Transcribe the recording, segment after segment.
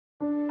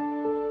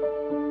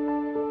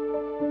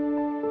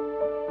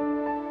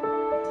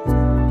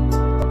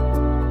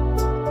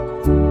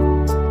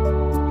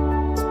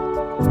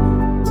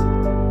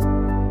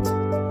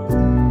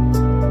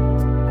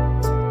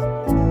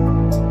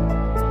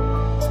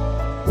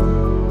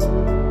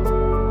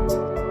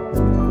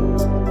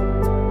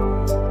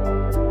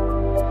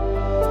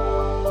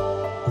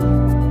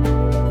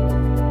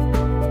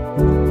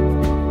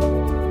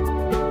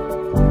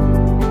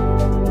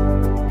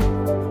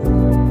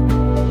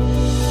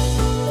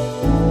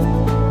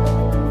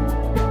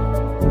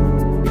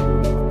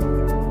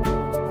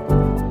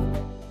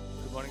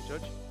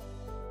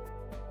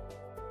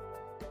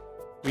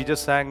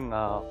just sang,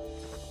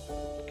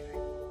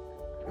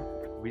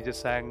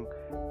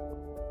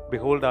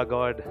 Behold our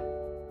God.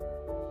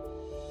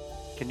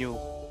 Can you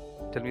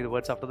tell me the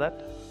words after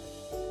that?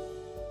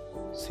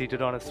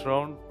 Seated on his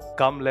throne,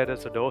 come let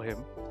us adore him.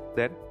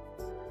 Then,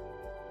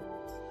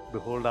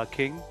 behold our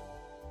King.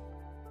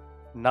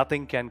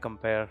 Nothing can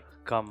compare.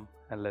 Come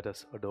and let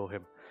us adore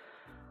him.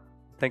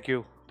 Thank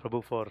you,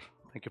 Prabhu, for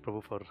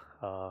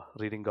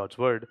reading God's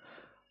word.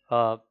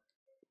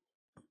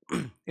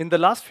 In the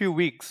last few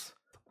weeks,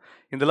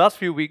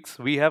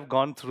 we have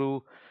gone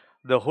through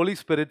the Holy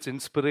Spirit's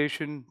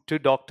inspiration to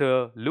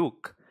Dr.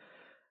 Luke,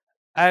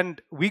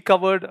 and we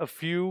covered a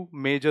few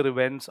major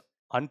events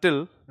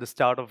until the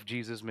start of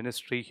Jesus'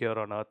 ministry here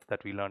on earth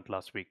that we learned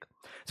last week.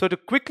 So to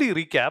quickly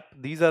recap,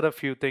 these are a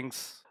few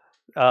things.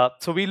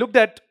 So we looked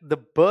at the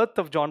birth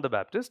of John the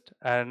Baptist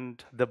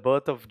and the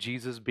birth of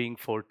Jesus being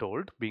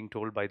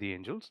told by the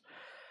angels.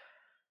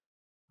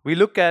 We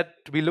looked at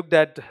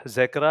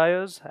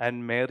Zechariah's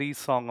and Mary's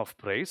song of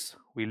praise.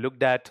 We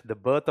looked at the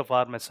birth of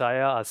our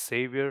Messiah, our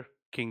Savior,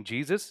 King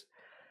Jesus.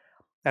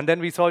 And then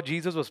we saw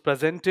Jesus was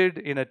presented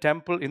in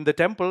the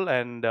temple,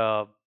 and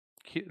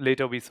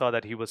later we saw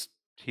that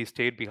he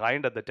stayed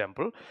behind at the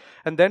temple.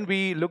 And then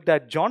we looked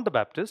at John the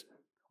Baptist.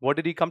 What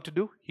did he come to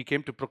do? He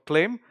came to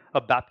proclaim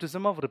a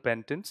baptism of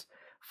repentance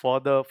for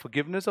the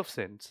forgiveness of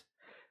sins.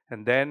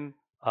 And then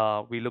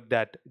we looked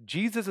at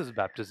Jesus'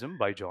 baptism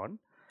by John,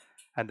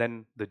 and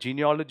then the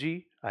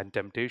genealogy and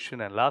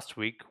temptation. And last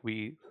week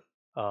we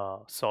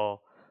saw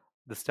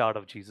the start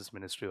of Jesus'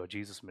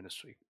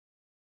 ministry.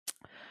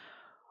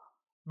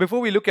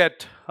 Before we look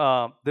at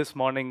this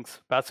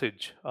morning's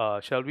passage,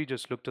 shall we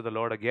just look to the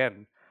Lord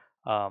again?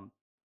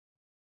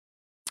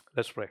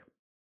 Let's pray.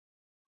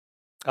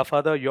 Our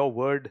Father, your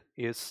word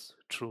is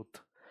truth.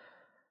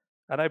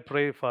 And I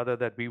pray, Father,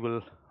 that we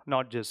will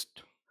not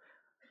just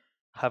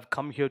have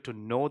come here to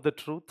know the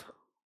truth,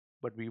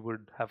 but we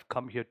would have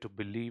come here to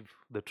believe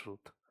the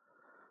truth.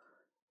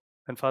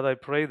 And Father, I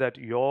pray that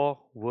your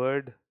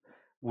word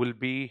will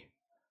be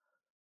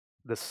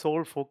the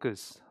sole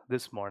focus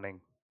this morning.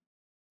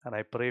 And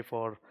I pray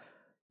for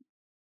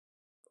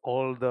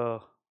all the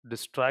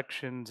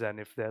distractions, and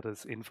if there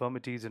is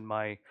infirmities in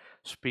my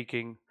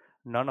speaking,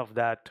 none of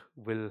that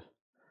will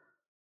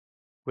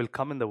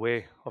come in the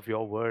way of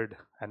your word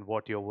and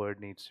what your word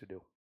needs to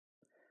do.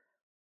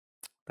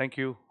 Thank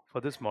you for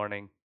this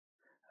morning,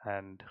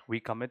 and we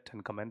commit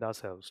and commend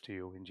ourselves to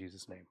you in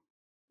Jesus' name.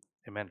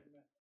 Amen.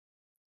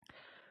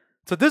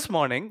 So this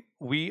morning,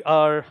 we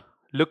are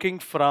looking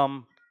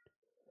from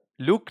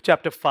Luke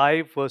chapter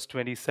 5, verse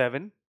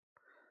 27.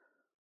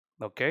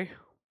 Okay.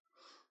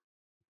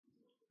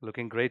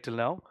 Looking great till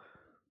now.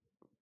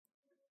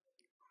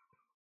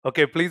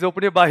 Okay, please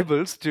open your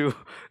Bibles to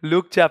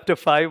Luke chapter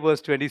 5,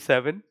 verse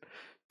 27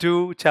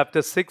 to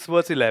chapter 6,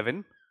 verse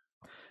 11.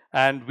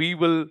 And we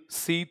will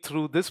see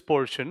through this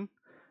portion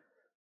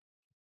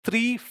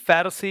 3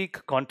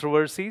 Pharisaic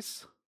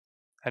controversies,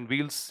 and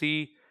we'll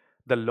see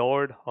the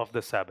Lord of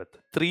the Sabbath.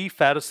 3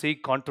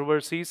 Pharisaic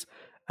controversies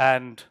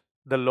and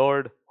the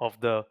Lord of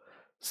the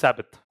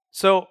Sabbath.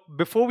 So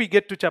before we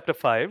get to chapter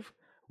 5,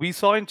 we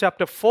saw in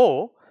chapter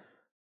 4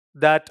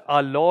 that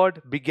our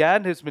Lord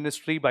began his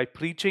ministry by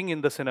preaching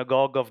in the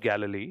synagogue of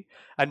Galilee,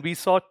 and we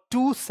saw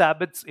 2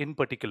 Sabbaths in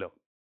particular.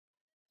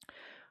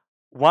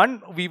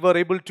 One we were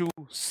able to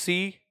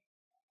see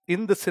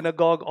in the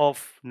synagogue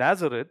of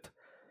Nazareth,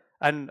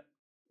 and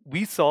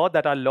we saw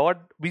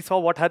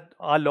what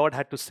our Lord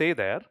had to say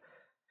there,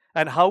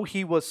 and how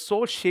he was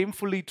so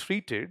shamefully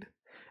treated.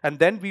 And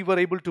then we were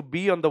able to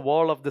be on the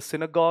wall of the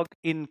synagogue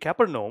in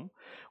Capernaum,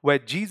 where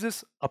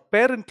Jesus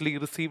apparently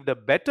received a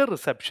better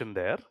reception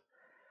there.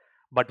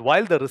 But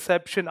while the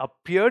reception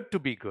appeared to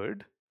be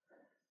good,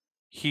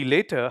 he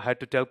later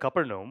had to tell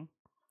Capernaum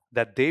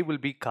that they will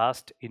be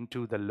cast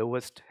into the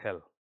lowest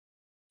hell.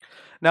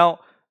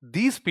 Now,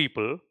 these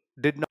people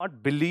did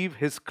not believe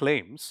his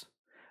claims.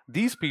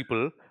 These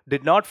people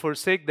did not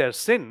forsake their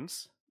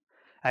sins.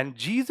 And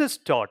Jesus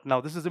taught, now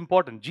this is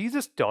important,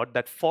 Jesus taught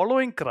that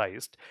following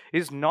Christ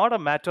is not a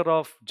matter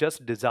of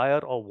just desire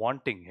or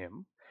wanting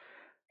him.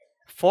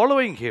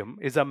 Following him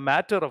is a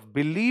matter of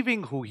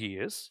believing who he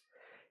is,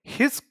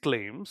 his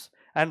claims,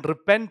 and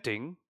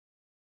repenting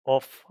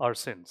of our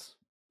sins.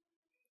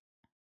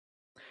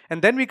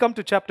 And then we come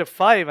to chapter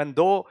 5, and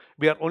though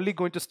we are only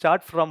going to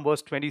start from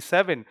verse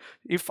 27,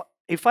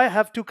 if I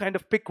have to kind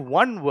of pick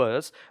one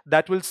verse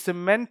that will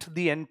cement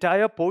the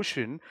entire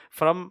portion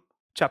from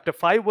chapter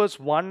 5, verse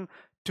 1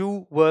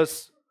 to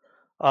verse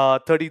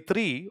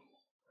 33,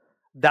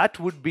 that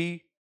would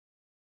be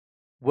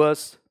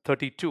verse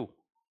 32.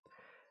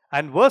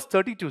 And verse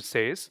 32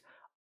 says,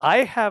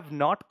 I have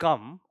not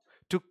come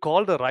to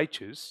call the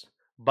righteous,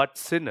 but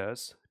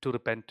sinners to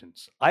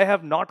repentance. I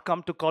have not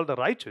come to call the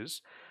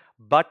righteous,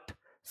 but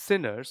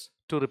sinners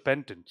to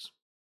repentance.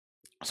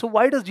 So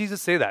why does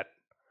Jesus say that?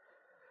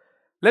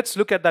 Let's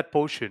look at that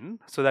portion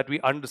so that we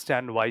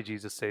understand why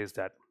Jesus says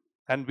that.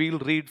 And we'll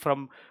read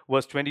from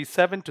verse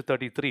 27 to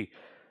 33.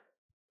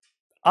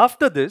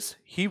 After this,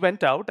 he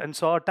went out and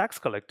saw a tax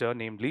collector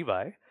named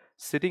Levi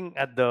sitting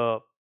at the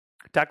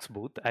tax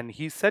booth, and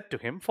he said to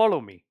him,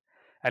 "Follow me."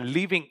 And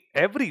leaving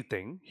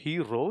everything, he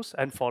rose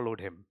and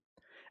followed him.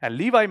 And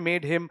Levi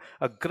made him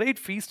a great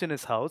feast in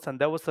his house, and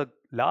there was a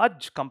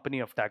large company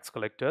of tax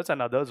collectors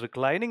and others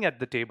reclining at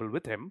the table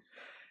with him.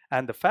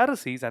 And the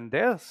Pharisees and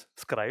their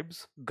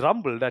scribes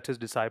grumbled at his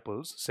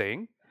disciples,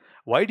 saying,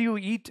 "Why do you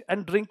eat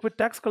and drink with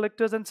tax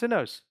collectors and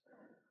sinners?"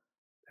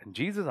 And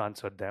Jesus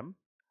answered them,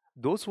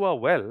 "Those who are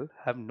well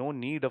have no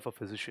need of a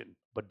physician,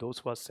 but those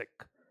who are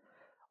sick.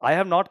 I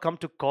have not come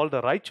to call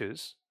the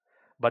righteous,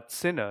 but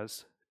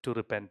sinners to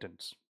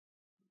repentance."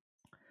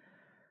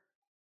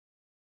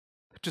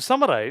 To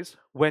summarize,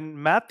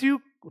 when Matthew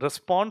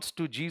responds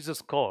to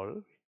Jesus'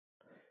 call,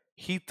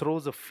 he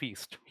throws a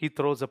feast, he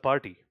throws a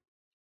party.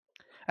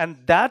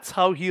 And that's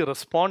how he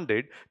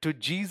responded to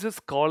Jesus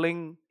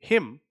calling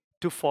him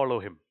to follow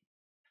him.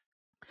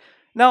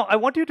 Now, I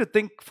want you to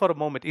think for a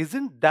moment,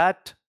 isn't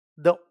that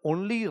the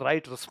only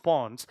right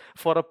response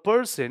for a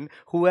person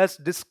who has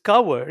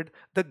discovered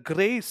the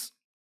grace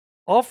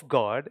of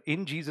God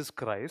in Jesus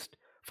Christ,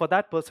 for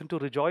that person to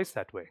rejoice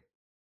that way?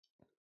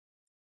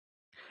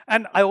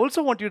 And I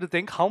also want you to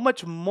think, how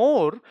much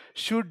more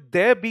should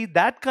there be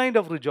that kind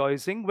of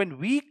rejoicing when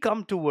we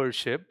come to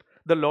worship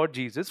the Lord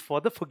Jesus for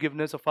the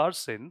forgiveness of our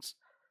sins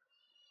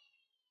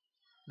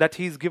that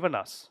He's given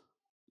us?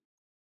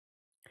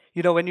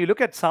 You know, when you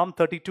look at Psalm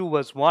 32,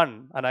 verse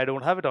 1, and I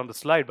don't have it on the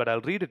slide, but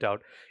I'll read it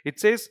out. It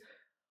says,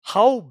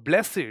 "How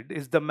blessed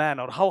is the man,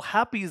 or how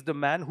happy is the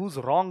man whose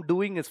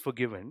wrongdoing is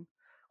forgiven,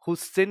 whose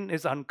sin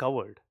is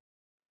uncovered."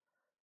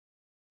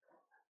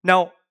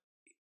 Now,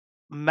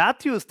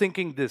 Matthew is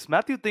thinking this.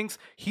 Matthew thinks,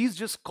 he's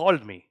just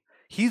called me.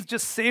 He's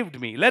just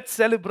saved me. Let's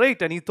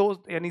celebrate. And he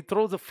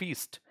throws a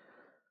feast.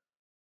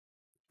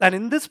 And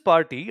in this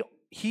party,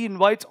 he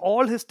invites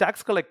all his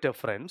tax collector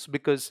friends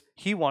because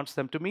he wants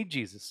them to meet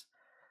Jesus.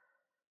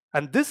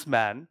 And this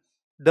man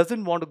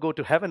doesn't want to go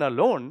to heaven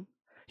alone.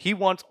 He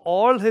wants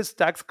all his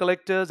tax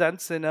collectors and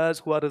sinners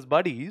who are his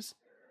buddies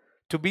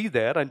to be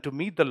there and to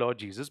meet the Lord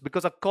Jesus,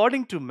 because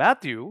according to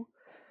Matthew,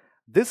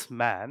 this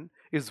man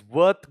is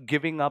worth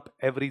giving up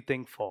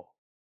everything for.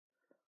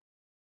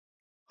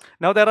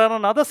 Now, there are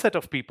another set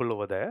of people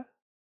over there,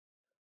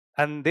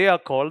 and they are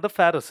called the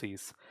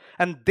Pharisees.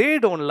 And they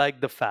don't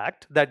like the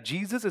fact that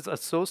Jesus is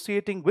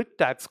associating with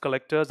tax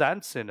collectors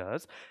and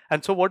sinners.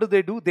 And so, what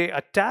do? They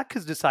attack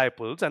his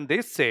disciples and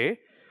they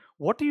say,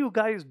 "What are you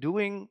guys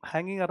doing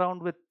hanging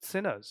around with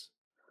sinners?"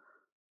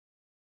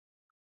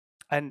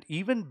 And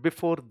even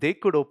before they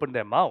could open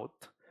their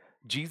mouth,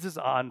 Jesus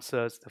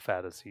answers the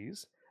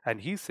Pharisees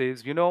and he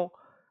says,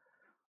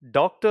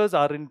 doctors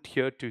aren't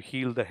here to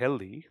heal the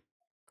healthy,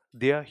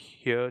 they are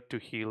here to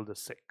heal the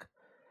sick.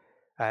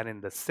 And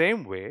in the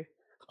same way,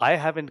 I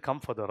haven't come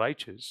for the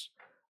righteous,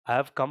 I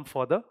have come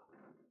for the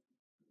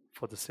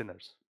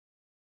sinners.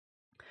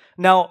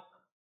 Now,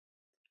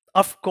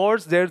 of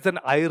course, there's an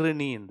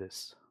irony in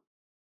this.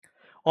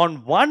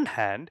 On one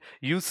hand,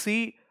 you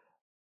see,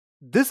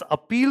 this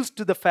appeals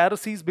to the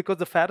Pharisees because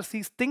the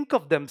Pharisees think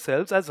of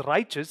themselves as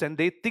righteous and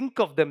they think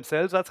of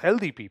themselves as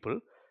healthy people.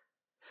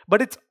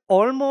 But it's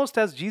almost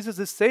as Jesus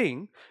is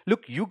saying,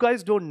 look, you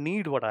guys don't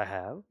need what I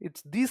have.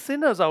 It's these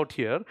sinners out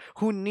here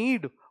who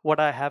need what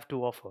I have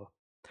to offer.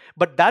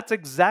 But that's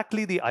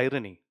exactly the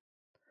irony.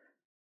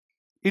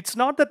 It's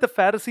not that the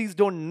Pharisees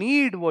don't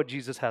need what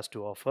Jesus has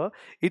to offer.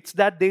 It's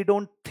that they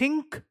don't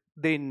think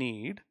they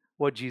need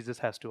what Jesus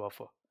has to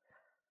offer.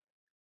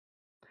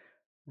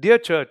 Dear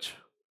church,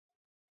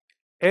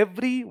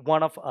 every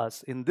one of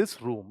us in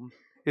this room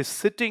is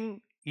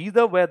sitting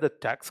either where the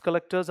tax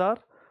collectors are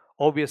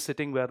or we are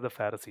sitting where the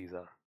Pharisees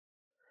are.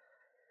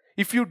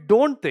 If you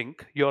don't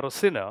think you're a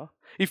sinner,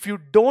 if you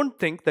don't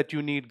think that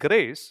you need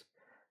grace,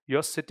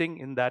 you're sitting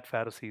in that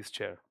Pharisee's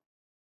chair.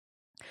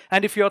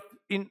 And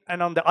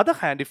on the other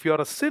hand, if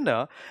you're a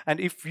sinner and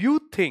if you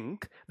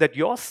think that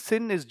your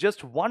sin is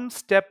just one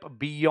step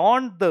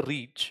beyond the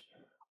reach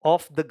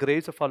of the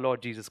grace of our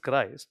Lord Jesus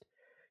Christ,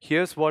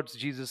 here's what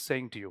Jesus is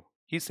saying to you.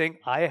 He's saying,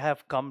 I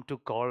have come to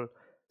call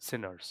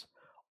sinners,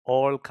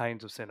 all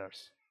kinds of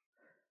sinners.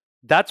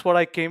 That's what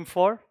I came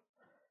for.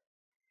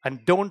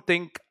 And don't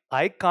think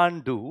I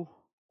can't do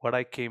what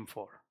I came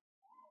for.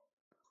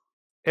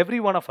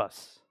 Every one of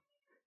us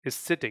is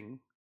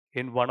sitting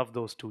in one of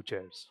those two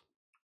chairs.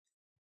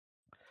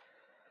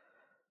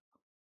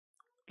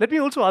 Let me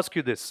also ask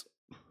you this.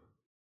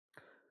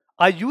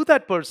 Are you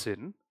that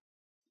person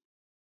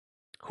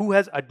who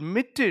has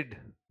admitted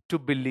to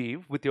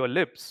believe with your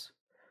lips,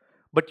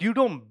 but you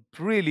don't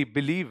really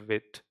believe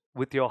it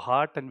with your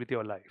heart and with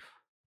your life?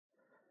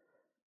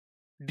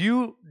 Do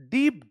you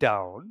deep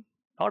down,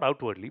 not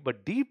outwardly,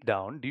 but deep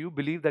down, do you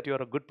believe that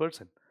you're a good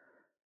person?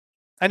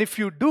 And if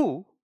you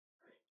do,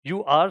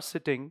 you are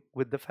sitting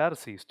with the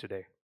Pharisees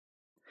today.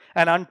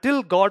 And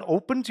until God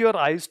opens your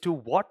eyes to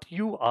what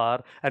you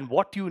are and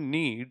what you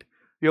need,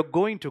 you're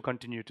going to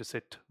continue to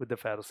sit with the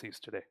Pharisees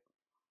today.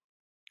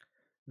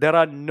 There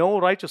are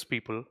no righteous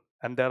people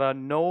and there are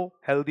no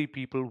healthy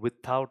people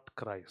without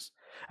Christ.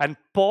 And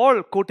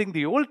Paul, quoting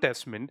the Old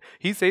Testament,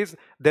 he says,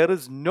 there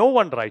is no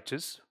one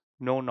righteous,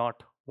 No,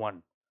 not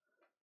one.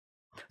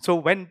 So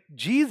when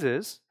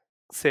Jesus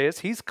says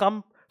he's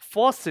come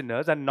for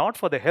sinners and not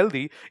for the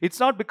healthy, it's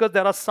not because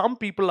there are some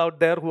people out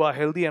there who are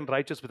healthy and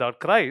righteous without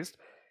Christ.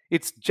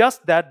 It's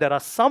just that there are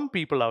some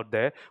people out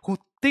there who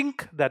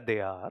think that they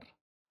are.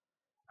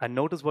 And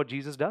notice what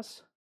Jesus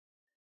does?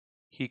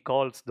 He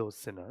calls those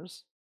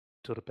sinners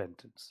to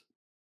repentance.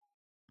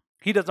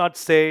 He does not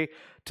say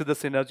to the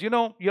sinners,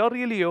 you're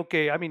really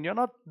okay. I mean, you're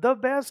not the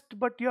best,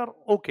 but you're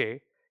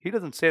okay. He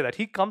doesn't say that.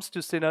 He comes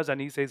to sinners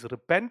and he says,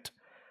 repent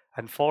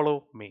and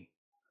follow me.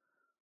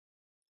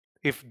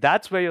 If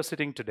that's where you're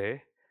sitting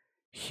today,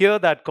 hear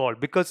that call,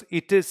 because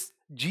it is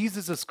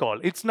Jesus' call.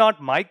 It's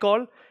not my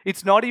call.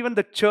 It's not even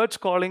the church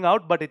calling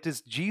out, but it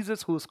is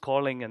Jesus who's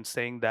calling and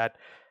saying that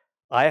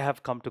I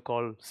have come to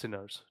call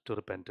sinners to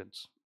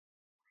repentance.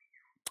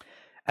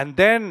 And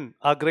then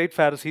our great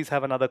Pharisees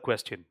have another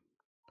question.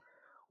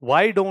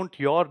 Why don't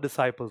your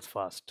disciples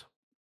fast?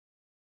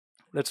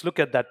 Let's look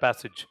at that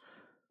passage.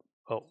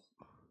 Oh,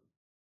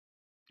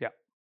 yeah.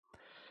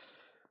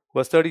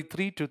 Verse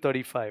 33 to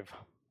 35.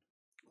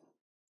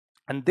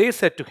 And they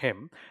said to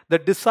him, the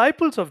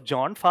disciples of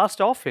John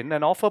fast often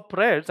and offer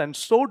prayers, and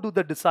so do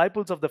the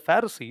disciples of the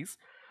Pharisees,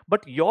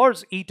 but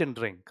yours eat and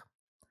drink.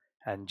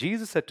 And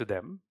Jesus said to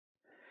them,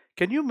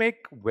 can you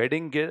make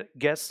wedding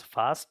guests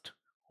fast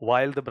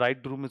while the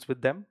bridegroom is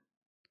with them?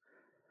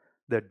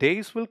 The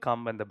days will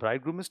come when the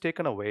bridegroom is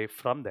taken away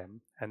from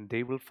them, and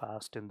they will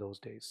fast in those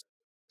days.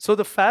 So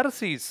the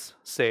Pharisees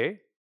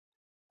say,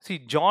 see,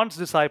 John's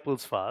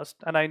disciples fast,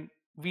 and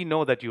we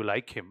know that you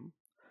like him.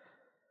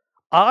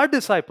 Our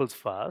disciples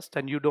fast,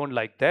 and you don't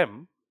like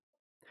them.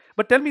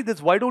 But tell me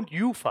this, why don't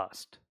you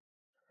fast?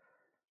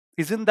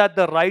 Isn't that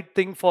the right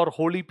thing for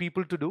holy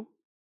people to do?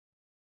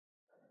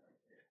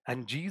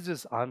 And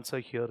Jesus' answer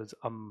here is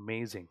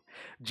amazing.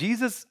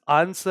 Jesus'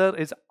 answer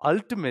is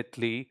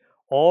ultimately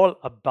all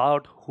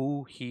about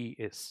who he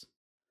is.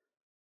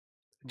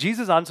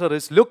 Jesus' answer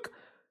is, look,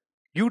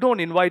 you don't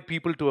invite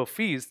people to a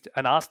feast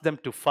and ask them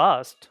to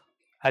fast.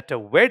 At a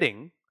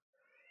wedding,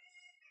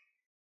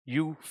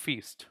 you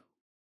feast.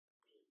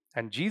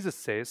 And Jesus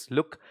says,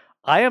 look,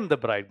 I am the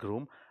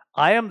bridegroom.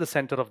 I am the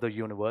center of the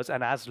universe.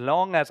 And as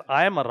long as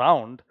I am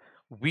around,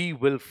 we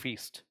will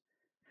feast.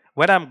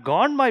 When I'm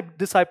gone, my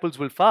disciples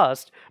will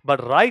fast.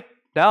 But right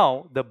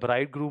now, the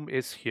bridegroom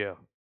is here.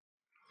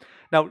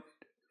 Now,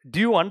 do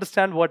you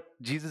understand what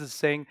Jesus is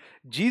saying?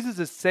 Jesus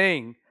is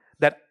saying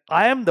that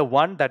I am the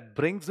one that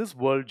brings this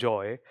world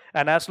joy.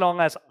 And as long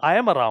as I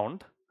am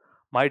around,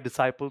 my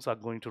disciples are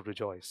going to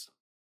rejoice.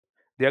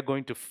 They are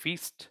going to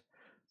feast,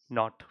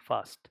 not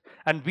fast.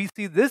 And we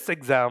see this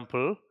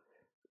example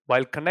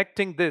while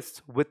connecting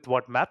this with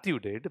what Matthew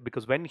did,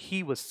 because when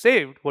he was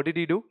saved, what did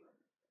he do?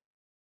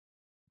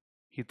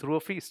 He threw a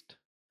feast,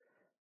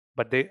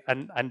 but they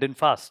and didn't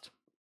fast.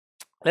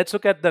 Let's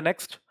look at the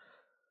next.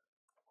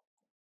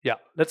 Yeah,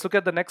 let's look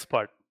at the next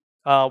part.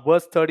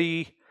 Verse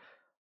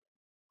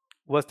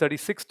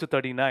 36 to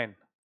 39.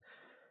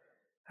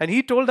 And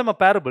he told them a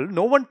parable.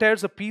 No one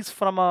tears a piece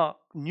from a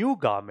new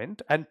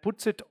garment and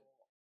puts it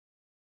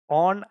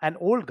on an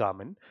old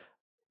garment.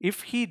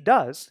 If he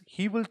does,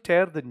 he will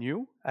tear the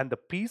new, and the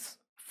piece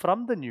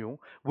from the new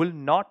will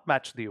not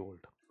match the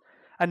old.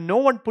 And no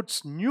one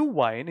puts new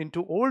wine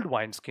into old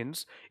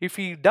wineskins. If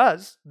he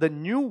does, the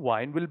new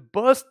wine will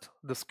burst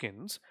the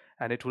skins,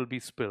 and it will be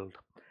spilled,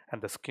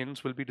 and the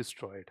skins will be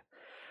destroyed.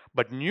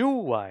 But new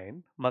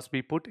wine must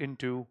be put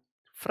into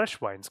fresh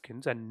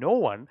wineskins, and no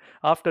one,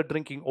 after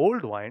drinking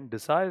old wine,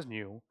 desires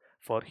new,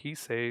 for he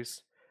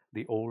says,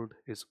 the old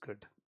is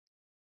good.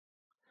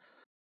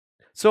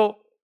 So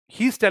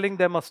he's telling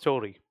them a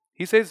story.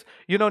 He says,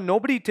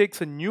 nobody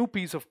takes a new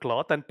piece of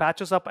cloth and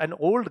patches up an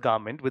old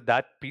garment with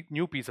that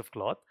new piece of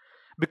cloth,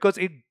 because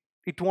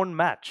it won't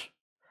match.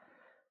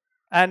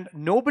 And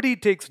nobody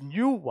takes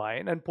new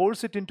wine and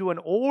pours it into an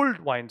old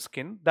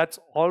wineskin that's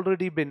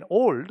already been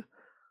old,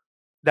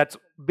 that's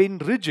been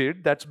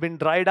rigid, that's been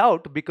dried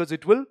out, because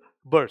it will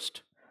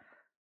burst.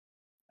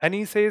 And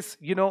he says,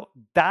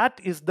 that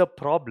is the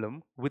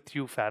problem with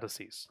you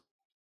Pharisees.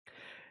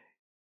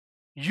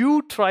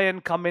 You try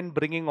and come in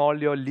bringing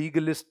all your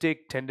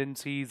legalistic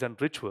tendencies and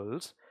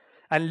rituals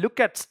and look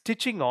at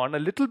stitching on a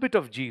little bit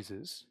of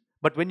Jesus,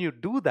 but when you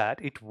do that,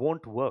 it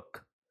won't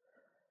work.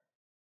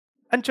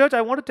 And church,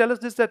 I want to tell us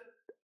this, that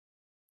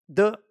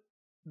the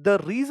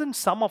reason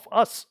some of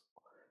us,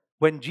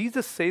 when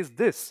Jesus says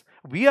this,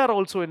 we are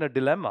also in a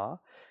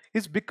dilemma,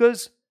 is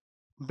because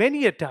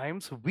many a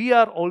times we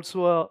are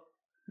also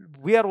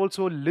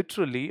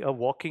literally a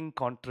walking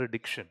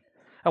contradiction.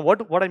 And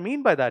what I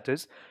mean by that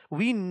is,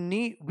 we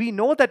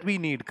know that we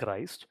need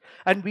Christ,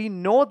 and we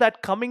know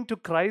that coming to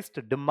Christ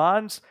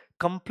demands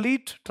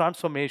complete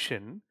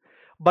transformation,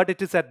 but it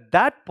is at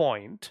that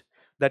point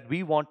that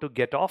we want to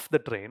get off the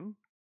train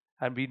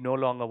and we no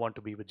longer want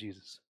to be with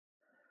Jesus.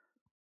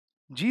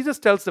 Jesus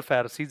tells the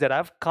Pharisees that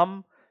I've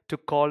come to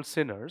call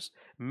sinners,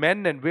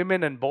 men and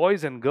women and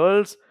boys and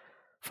girls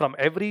from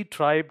every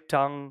tribe,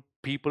 tongue,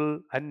 people,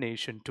 and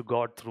nation to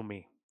God through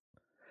me.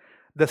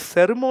 The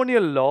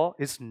ceremonial law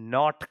is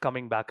not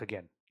coming back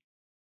again.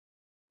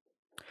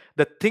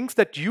 the things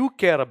that you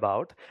care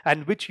about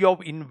and which you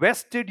have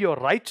invested your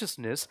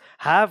righteousness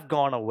have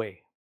gone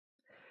away.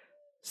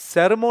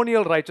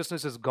 Ceremonial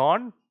righteousness is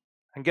gone,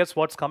 and guess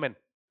what's coming?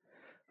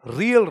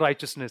 Real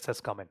righteousness has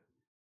come in.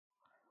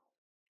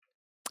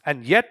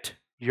 And yet,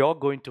 you're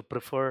going to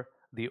prefer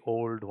the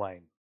old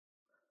wine.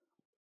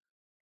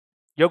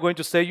 You're going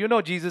to say,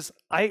 Jesus,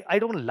 I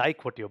don't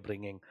like what you're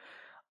bringing.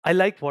 I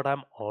like what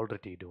I'm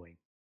already doing.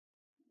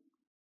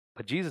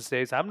 But Jesus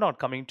says, I'm not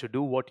coming to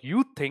do what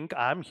you think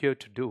I'm here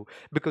to do,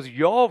 because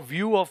your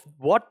view of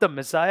what the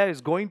Messiah is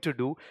going to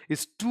do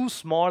is too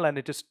small and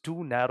it is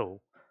too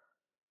narrow.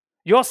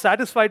 You're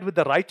satisfied with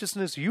the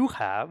righteousness you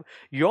have,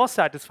 you're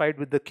satisfied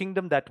with the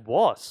kingdom that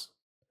was.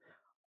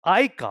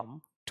 I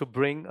come to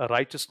bring a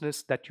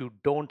righteousness that you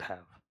don't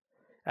have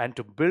and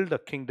to build a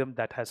kingdom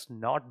that has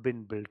not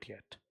been built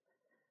yet.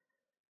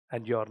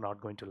 And you're not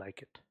going to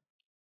like it.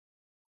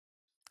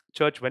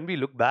 Church, when we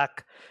look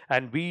back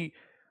and we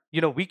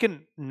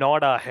can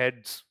nod our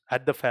heads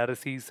at the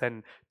Pharisees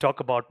and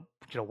talk about,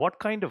 what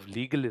kind of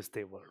legalists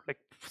they were. Like,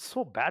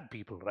 so bad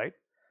people, right?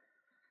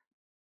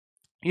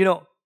 You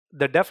know,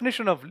 the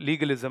definition of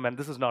legalism, and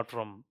this is not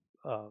from,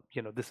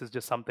 this is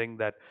just something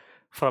that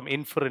from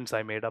inference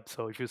I made up.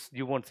 So if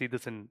you won't see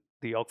this in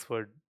the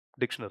Oxford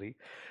Dictionary.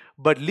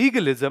 But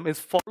legalism is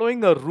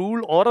following a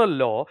rule or a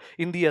law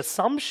in the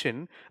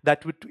assumption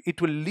that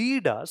it will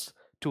lead us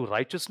to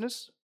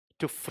righteousness,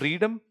 to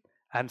freedom,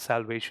 and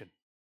salvation.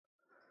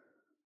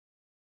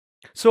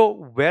 So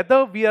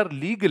whether we are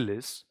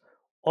legalists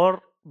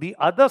or the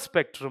other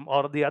spectrum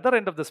or the other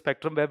end of the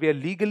spectrum where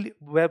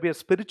we are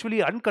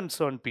spiritually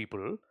unconcerned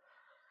people,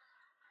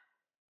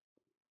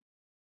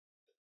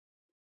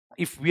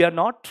 if we are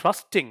not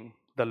trusting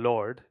the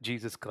Lord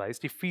Jesus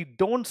Christ, if we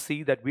don't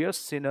see that we are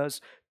sinners,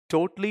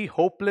 totally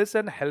hopeless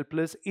and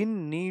helpless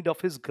in need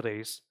of His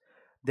grace,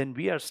 then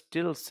we are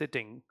still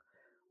sitting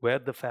where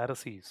the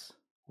Pharisees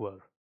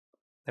were.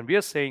 And we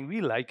are saying we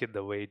like it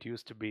the way it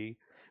used to be.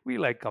 We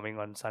like coming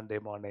on Sunday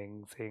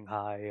morning, saying,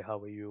 "Hi, how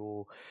are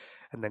you?"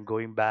 And then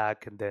going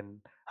back and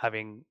then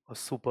having a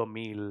super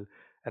meal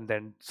and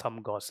then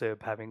some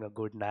gossip, having a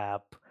good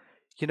nap.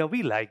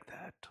 We like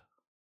that.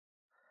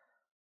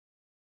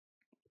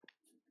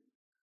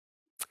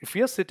 If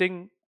we are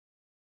sitting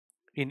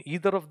in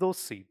either of those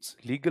seats,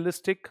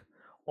 legalistic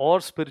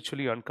or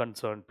spiritually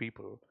unconcerned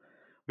people,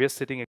 we are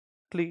sitting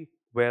exactly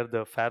where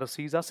the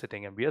Pharisees are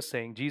sitting, and we are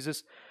saying,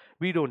 Jesus,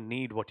 we don't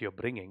need what you're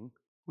bringing.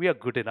 We are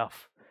good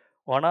enough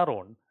on our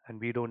own, and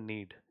we don't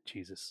need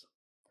Jesus.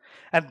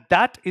 And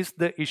that is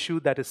the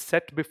issue that is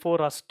set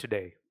before us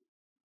today.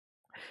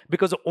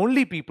 Because the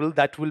only people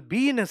that will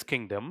be in His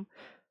kingdom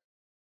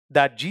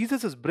that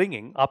Jesus is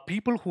bringing are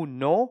people who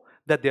know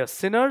that they are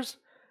sinners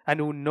and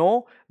who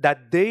know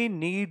that they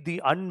need the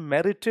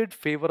unmerited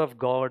favor of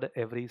God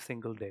every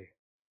single day.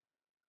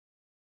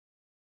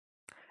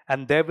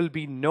 And there will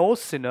be no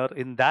sinner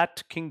in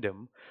that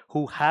kingdom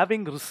who,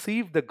 having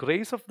received the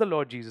grace of the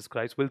Lord Jesus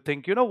Christ, will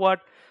think, you know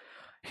what?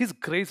 His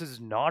grace is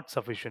not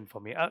sufficient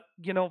for me.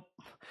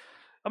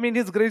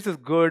 His grace is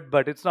good,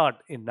 but it's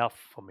not enough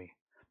for me.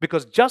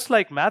 Because just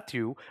like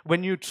Matthew,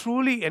 when you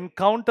truly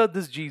encounter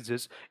this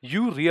Jesus,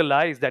 you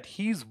realize that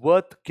He's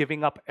worth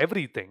giving up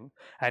everything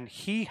and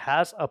He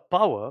has a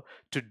power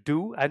to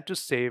do and to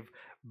save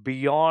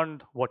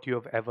beyond what you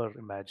have ever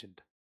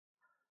imagined.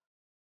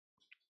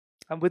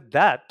 And with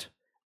that,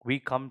 we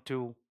come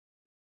to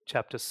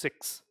chapter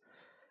 6.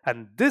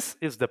 And this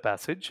is the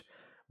passage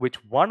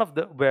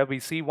where we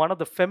see one of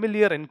the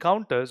familiar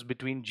encounters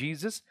between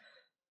Jesus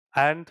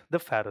and the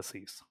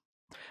Pharisees.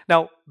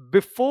 Now,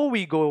 before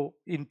we go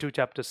into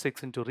chapter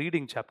 6, into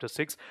reading chapter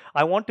 6,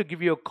 I want to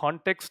give you a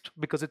context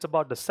because it's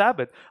about the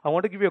Sabbath. I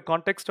want to give you a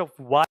context of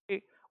what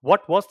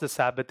was the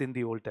Sabbath in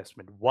the Old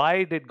Testament?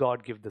 Why did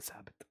God give the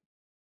Sabbath?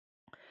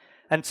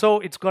 And so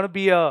it's going to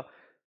be a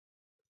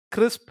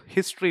crisp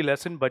history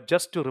lesson, but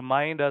just to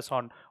remind us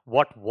on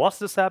what was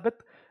the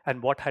Sabbath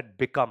and what had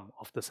become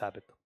of the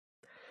Sabbath.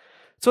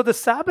 So the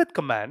Sabbath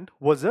command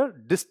was a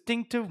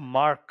distinctive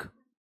mark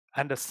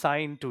and a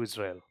sign to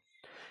Israel.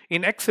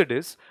 In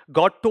Exodus,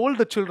 God told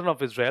the children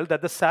of Israel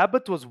that the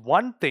Sabbath was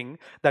one thing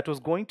that was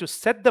going to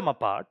set them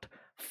apart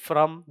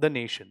from the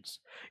nations.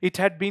 It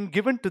had been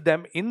given to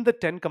them in the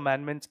Ten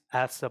Commandments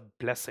as a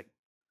blessing.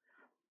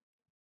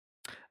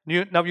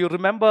 Now, you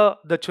remember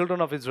the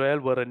children of Israel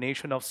were a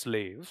nation of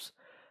slaves,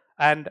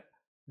 and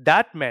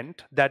that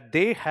meant that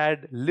they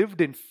had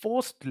lived in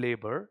forced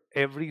labor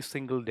every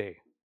single day.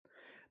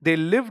 They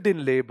lived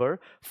in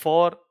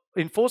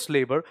forced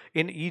labor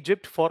in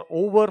Egypt for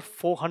over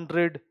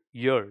 400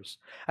 years.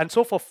 And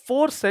so for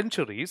 4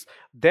 centuries,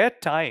 their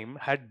time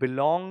had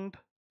belonged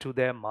to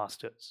their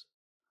masters.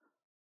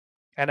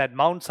 And at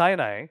Mount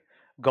Sinai,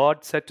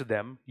 God said to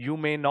them, "You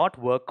may not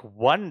work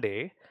one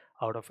day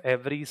out of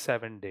every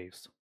 7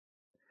 days."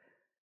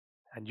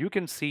 And you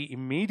can see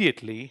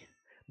immediately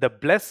the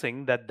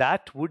blessing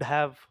that would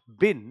have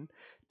been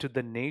to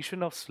the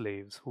nation of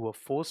slaves who were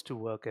forced to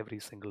work every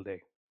single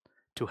day,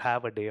 to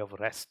have a day of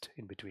rest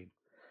in between.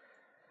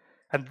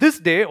 And this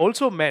day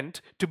also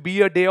meant to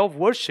be a day of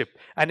worship,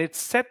 and it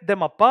set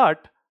them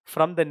apart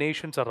from the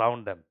nations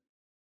around them.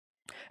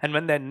 And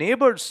when their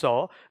neighbors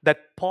saw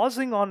that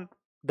pausing on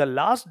the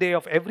last day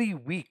of every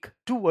week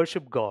to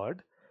worship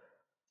God,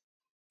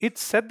 it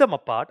set them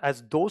apart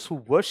as those who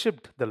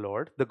worshipped the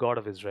Lord, the God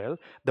of Israel,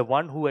 the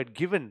one who had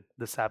given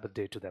the Sabbath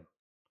day to them.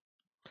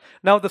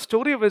 Now, the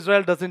story of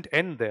Israel doesn't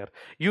end there.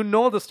 You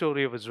know the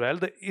story of Israel.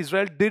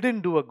 Israel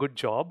didn't do a good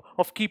job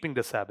of keeping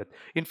the Sabbath.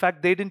 In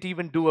fact, they didn't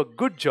even do a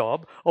good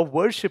job of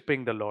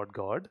worshiping the Lord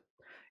God.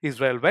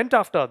 Israel went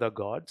after other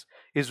gods.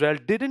 Israel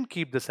didn't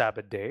keep the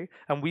Sabbath day.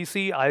 And we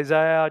see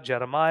Isaiah,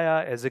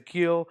 Jeremiah,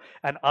 Ezekiel,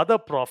 and other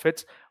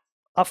prophets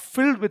are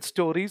filled with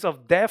stories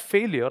of their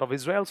failure, of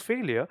Israel's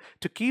failure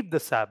to keep the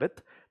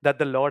Sabbath that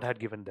the Lord had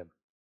given them.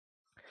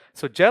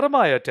 So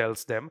Jeremiah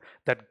tells them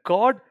that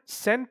God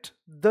sent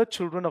the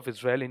children of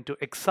Israel into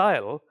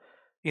exile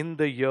in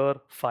the year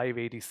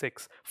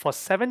 586 for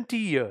 70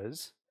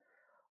 years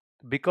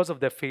because of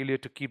their failure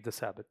to keep the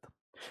Sabbath.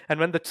 And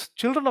when the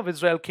children of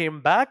Israel came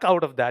back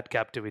out of that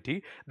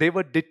captivity, they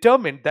were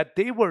determined that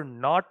they were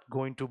not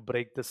going to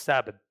break the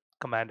Sabbath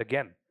command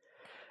again.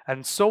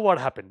 And so what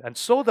happened? And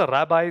so the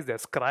rabbis, their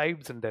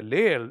scribes, and their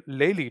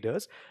lay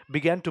leaders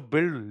began to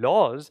build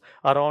laws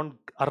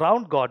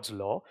around God's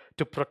law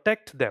to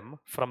protect them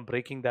from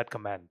breaking that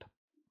command.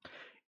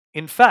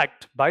 In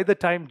fact, by the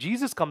time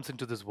Jesus comes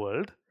into this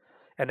world,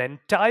 an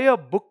entire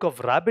book of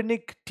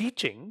rabbinic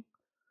teaching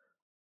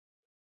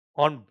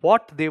on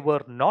what they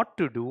were not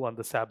to do on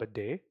the Sabbath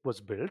day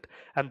was built,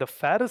 and the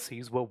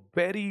Pharisees were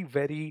very,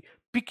 very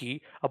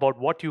picky about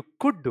what you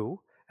could do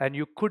and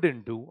you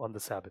couldn't do on the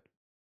Sabbath.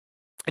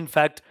 In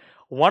fact,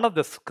 one of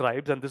the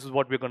scribes, and this is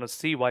what we're going to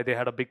see why they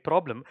had a big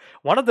problem,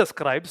 one of the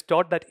scribes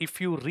taught that if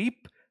you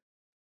reap,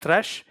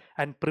 thresh,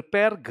 and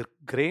prepare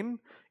grain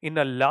in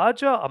a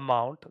larger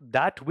amount,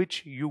 that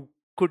which you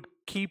could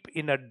keep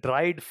in a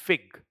dried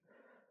fig,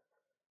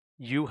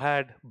 you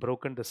had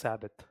broken the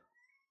Sabbath.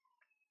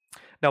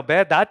 Now,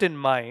 bear that in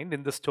mind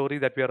in the story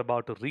that we are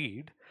about to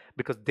read,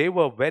 because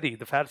the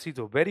Pharisees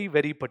were very,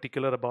 very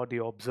particular about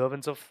the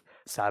observance of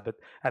Sabbath,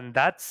 and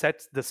that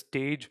sets the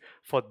stage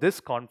for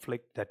this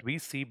conflict that we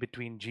see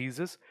between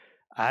Jesus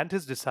and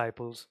his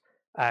disciples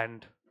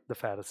and the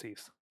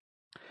Pharisees.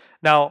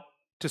 Now,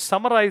 to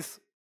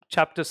summarize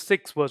chapter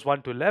 6, verse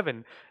 1 to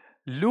 11,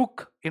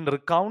 Luke, in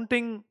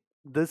recounting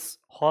this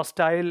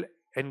hostile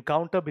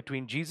encounter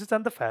between Jesus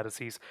and the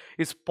Pharisees,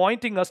 is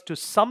pointing us to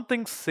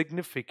something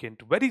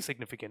significant, very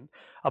significant,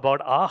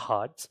 about our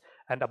hearts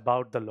and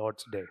about the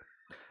Lord's day.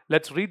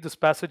 Let's read this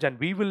passage, and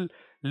we will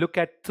look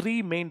at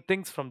three main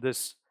things from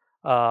this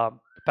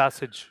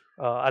passage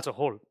as a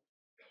whole.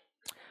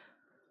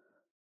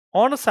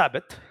 On a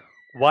Sabbath,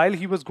 while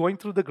he was going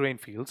through the grain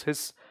fields,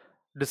 his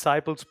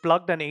disciples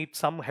plucked and ate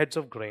some heads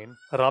of grain,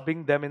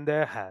 rubbing them in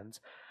their hands.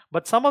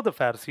 But some of the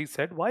Pharisees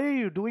said, "Why are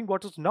you doing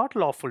what is not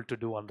lawful to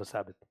do on the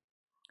Sabbath?"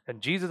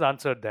 And Jesus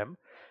answered them,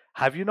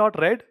 "Have you not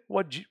read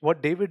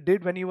what David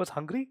did when he was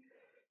hungry?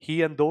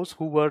 He and those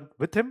who were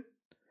with him?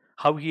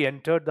 How he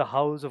entered the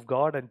house of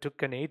God and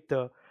took and ate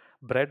the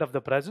bread of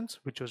the presence,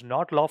 which was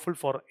not lawful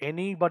for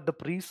any but the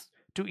priests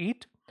to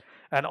eat,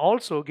 and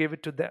also gave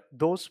it to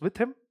those with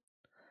him?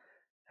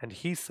 And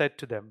he said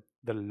to them,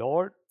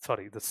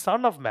 the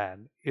Son of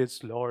Man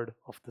is Lord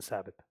of the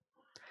Sabbath."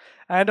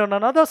 And on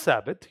another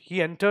Sabbath,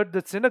 he entered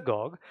the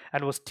synagogue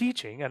and was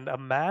teaching, and a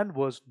man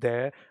was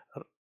there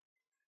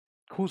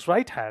whose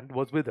right hand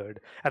was withered.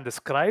 And the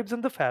scribes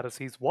and the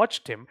Pharisees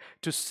watched him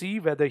to see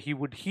whether he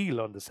would heal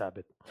on the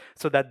Sabbath,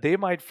 so that they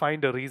might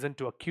find a reason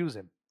to accuse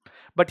him.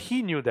 But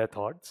he knew their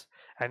thoughts,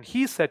 and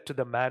he said to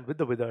the man with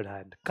the withered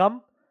hand,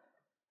 "Come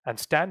and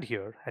stand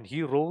here." And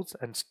he rose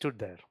and stood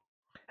there.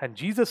 And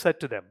Jesus said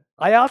to them,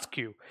 "I ask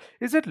you,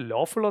 is it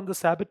lawful on the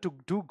Sabbath to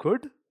do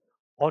good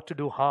or to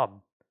do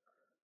harm,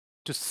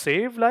 to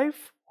save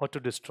life or to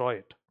destroy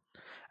it?"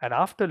 And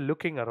after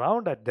looking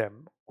around at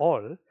them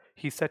all,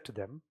 he said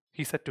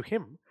to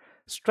him,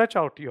 "Stretch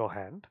out your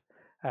hand."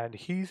 And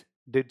he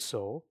did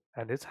so,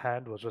 and his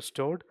hand was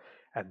restored.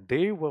 And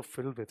they were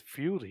filled with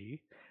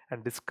fury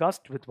and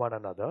discussed with one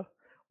another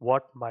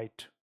what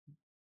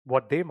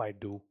they might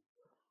do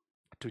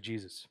to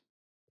Jesus.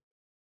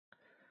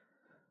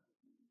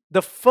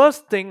 The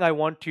first thing I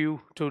want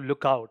you to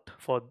look out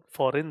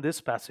for in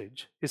this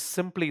passage is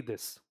simply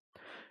this.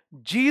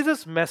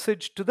 Jesus'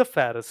 message to the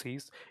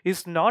Pharisees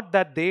is not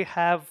that they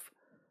have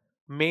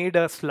made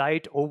a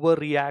slight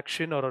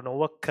overreaction or an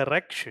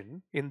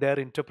overcorrection in their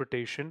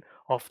interpretation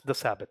of the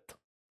Sabbath.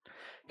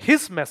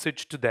 His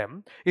message to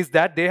them is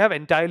that they have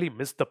entirely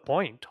missed the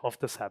point of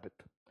the Sabbath.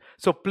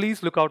 So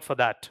please look out for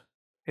that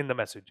in the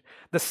message.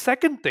 The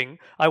second thing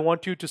I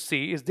want you to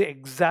see is the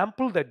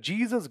example that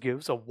Jesus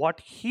gives of what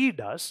he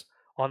does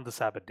on the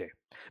Sabbath day.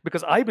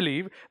 Because I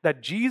believe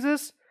that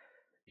Jesus'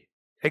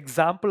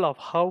 example of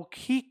how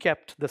he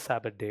kept the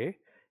Sabbath day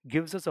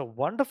gives us a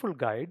wonderful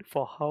guide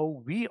for how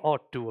we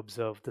ought to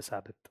observe the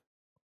Sabbath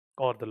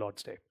or the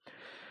Lord's day.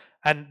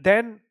 And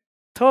then,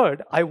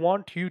 third, I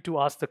want you to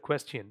ask the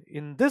question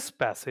in this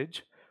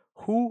passage,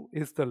 who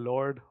is the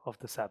Lord of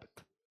the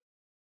Sabbath?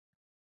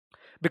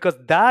 Because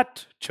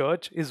that,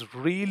 church, is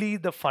really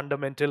the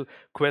fundamental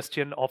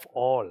question of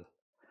all.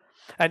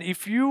 And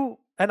if you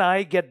and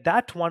I get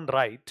that one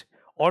right,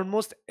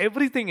 almost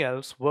everything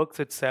else works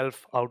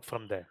itself out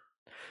from there.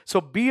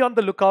 So be on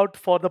the lookout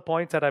for the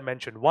points that I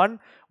mentioned. One,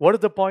 what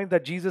is the point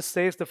that Jesus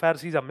says the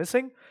Pharisees are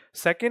missing?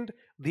 Second,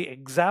 the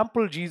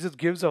example Jesus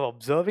gives of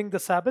observing the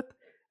Sabbath.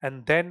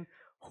 And then,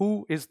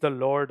 who is the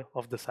Lord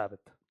of the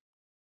Sabbath?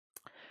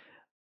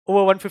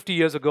 Over 150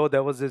 years ago,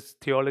 there was this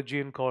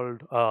theologian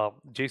called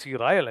J.C.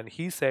 Ryle, and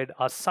he said,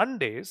 our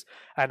Sundays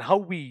and how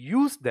we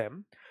use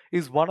them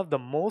is one of the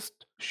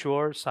most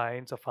sure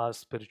signs of our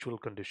spiritual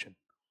condition.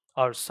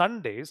 Our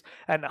Sundays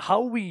and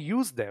how we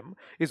use them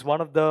is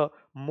one of the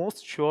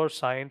most sure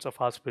signs of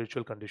our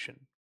spiritual condition.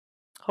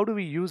 How do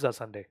we use our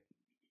Sunday?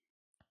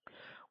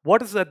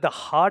 What is at the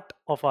heart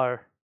of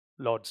our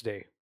Lord's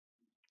Day?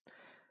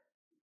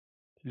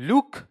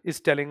 Luke is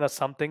telling us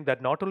something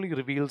that not only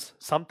reveals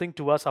something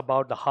to us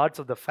about the hearts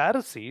of the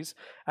Pharisees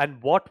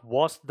and what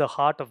was the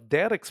heart of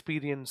their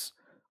experience,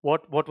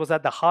 what was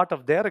at the heart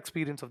of their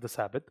experience of the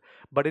Sabbath,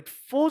 but it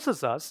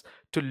forces us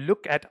to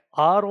look at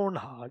our own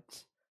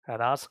hearts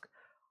and ask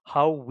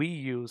how we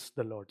use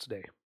the Lord's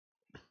Day.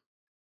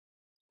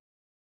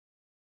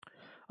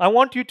 I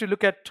want you to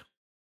look at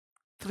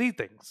three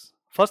things.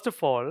 First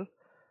of all,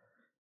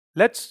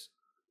 let's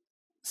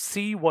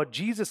see what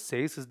Jesus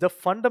says is the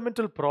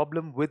fundamental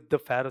problem with the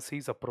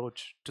Pharisees'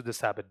 approach to the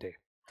Sabbath day.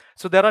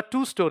 So there are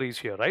two stories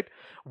here, right?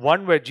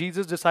 One where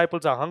Jesus'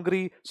 disciples are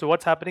hungry. So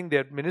what's happening?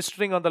 They're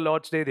ministering on the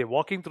Lord's day. They're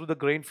walking through the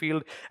grain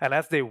field. And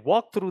as they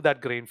walk through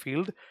that grain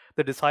field,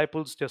 the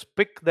disciples just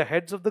pick the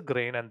heads of the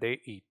grain and they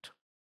eat.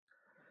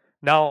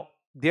 Now,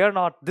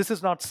 this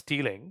is not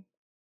stealing.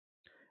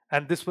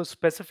 And this was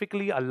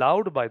specifically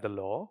allowed by the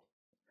law.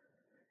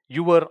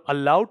 You were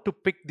allowed to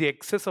pick the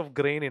excess of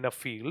grain in a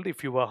field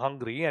if you were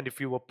hungry, and if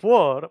you were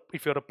poor,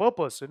 if you're a poor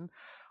person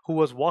who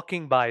was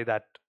walking by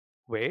that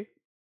way.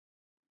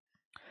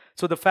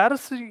 So the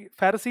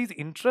Pharisees,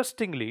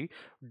 interestingly,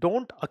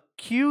 don't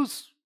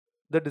accuse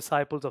the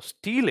disciples of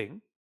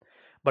stealing,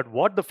 but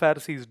what the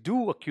Pharisees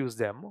do accuse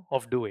them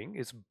of doing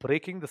is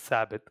breaking the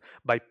Sabbath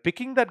by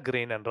picking that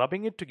grain and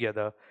rubbing it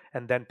together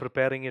and then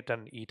preparing it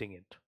and eating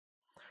it.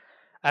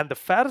 And the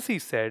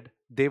Pharisees said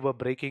they were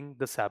breaking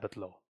the Sabbath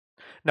law.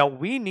 Now,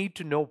 we need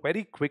to know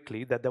very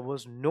quickly that there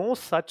was no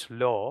such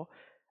law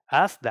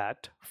as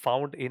that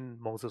found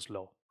in Moses'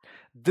 law.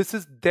 This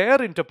is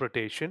their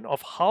interpretation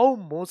of how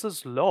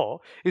Moses' law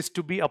is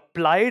to be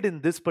applied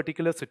in this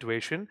particular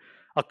situation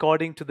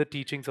according to the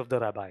teachings of the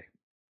rabbi.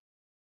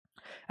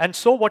 And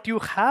so, what you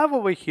have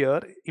over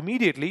here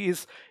immediately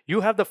is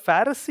you have the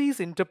Pharisees'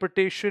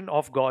 interpretation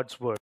of God's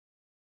word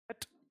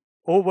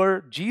over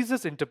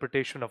Jesus'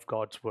 interpretation of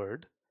God's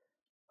word.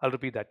 I'll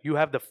repeat that. You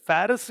have the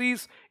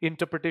Pharisees'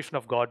 interpretation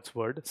of God's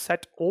word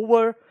set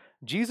over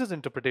Jesus'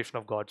 interpretation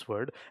of God's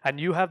word,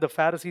 and you have the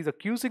Pharisees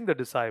accusing the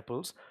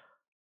disciples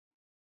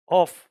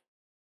of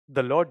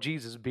the Lord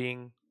Jesus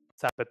being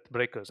Sabbath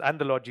breakers and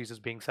the Lord Jesus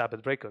being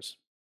Sabbath breakers.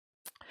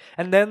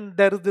 And then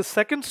there is the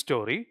second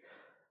story,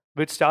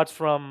 which starts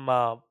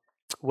from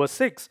verse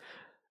 6.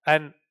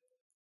 And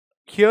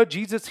here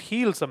Jesus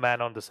heals a man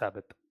on the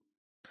Sabbath.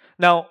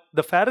 Now,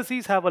 the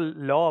Pharisees have a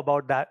law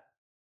about that.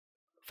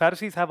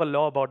 Pharisees have a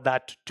law about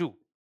that too.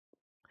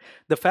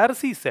 The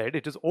Pharisees said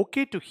it is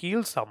okay to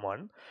heal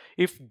someone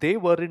if they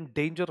were in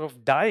danger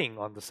of dying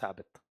on the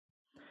Sabbath.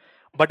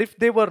 But if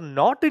they were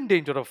not in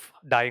danger of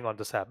dying on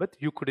the Sabbath,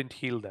 you couldn't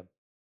heal them.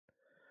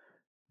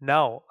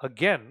 Now,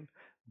 again,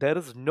 there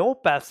is no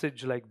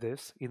passage like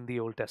this in the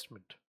Old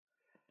Testament.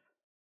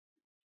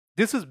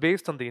 This is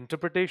based on the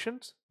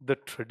interpretations, the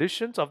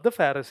traditions of the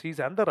Pharisees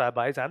and the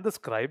rabbis and the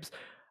scribes,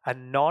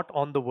 and not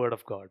on the Word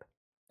of God.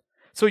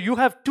 So you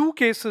have two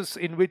cases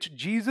in which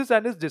Jesus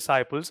and his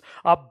disciples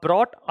are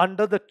brought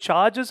under the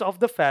charges of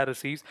the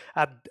Pharisees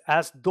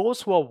as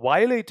those who are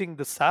violating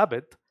the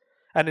Sabbath.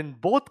 And in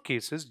both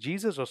cases,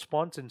 Jesus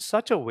responds in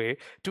such a way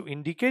to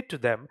indicate to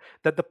them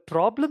that the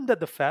problem that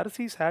the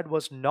Pharisees had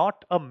was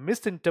not a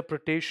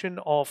misinterpretation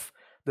of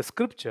the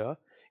scripture,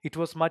 it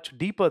was much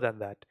deeper than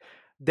that.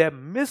 Their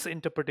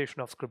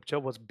misinterpretation of scripture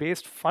was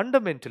based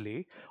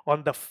fundamentally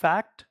on the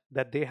fact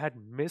that they had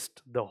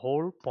missed the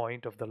whole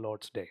point of the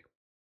Lord's day.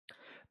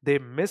 They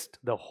missed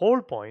the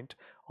whole point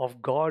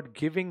of God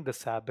giving the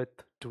Sabbath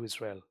to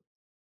Israel.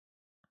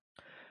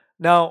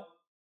 Now,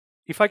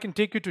 if I can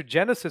take you to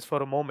Genesis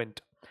for a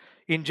moment.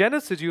 In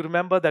Genesis, you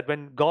remember that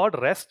when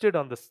God rested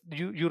on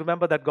you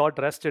remember that God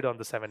rested on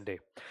the seventh day.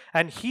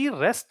 And he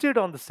rested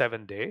on the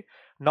seventh day,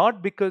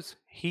 not because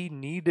he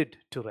needed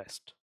to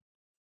rest,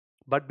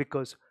 but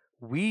because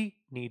we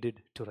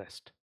needed to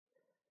rest.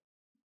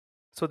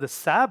 So the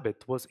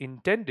Sabbath was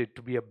intended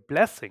to be a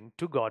blessing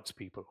to God's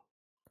people.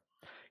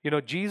 You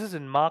know, Jesus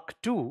in Mark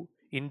 2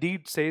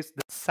 indeed says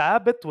the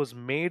Sabbath was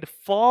made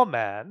for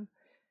man,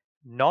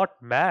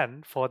 not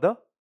man for the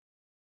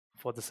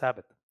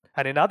Sabbath.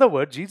 And in other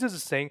words, Jesus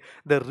is saying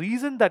the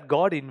reason that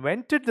God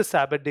invented the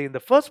Sabbath day in the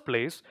first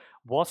place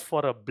was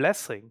for a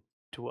blessing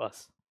to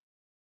us.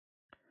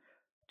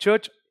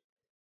 Church,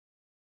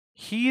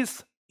 he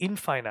is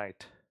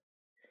infinite.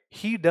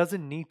 He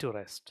doesn't need to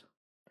rest.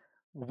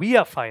 We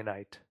are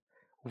finite.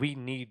 We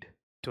need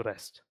to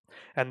rest.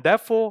 And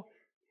therefore,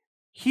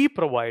 He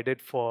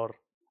provided for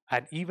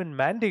an even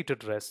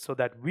mandated rest so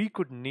that we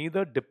could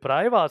neither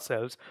deprive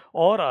ourselves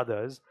or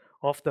others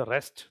of the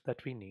rest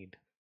that we need.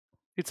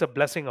 It's a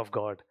blessing of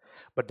God.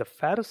 But the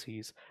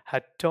Pharisees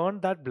had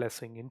turned that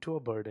blessing into a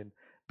burden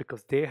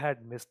because they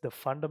had missed the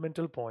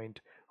fundamental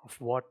point of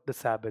what the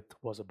Sabbath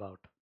was about.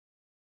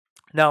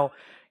 Now,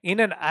 in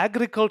an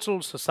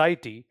agricultural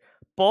society,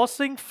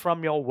 pausing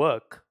from your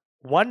work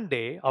 1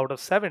 day out of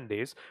 7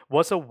 days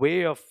was a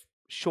way of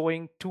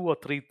showing two or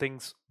three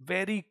things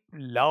very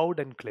loud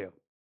and clear.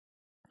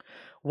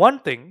 One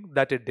thing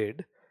that it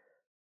did,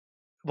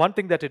 one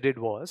thing that it did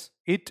was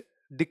it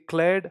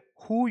declared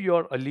who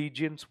your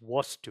allegiance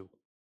was to.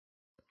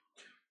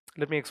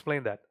 Let me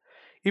explain that.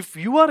 If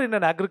you are in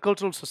an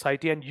agricultural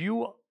society and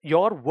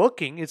your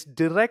working is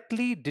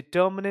directly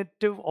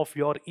determinative of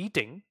your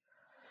eating,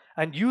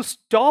 and you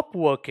stop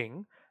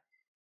working,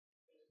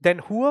 then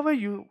whoever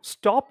you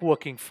stop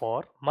working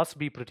for must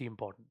be pretty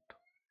important.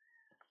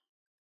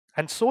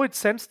 And so it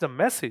sends the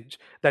message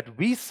that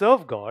we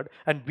serve God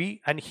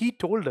and He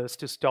told us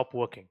to stop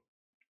working.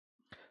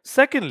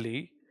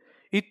 Secondly,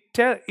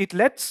 it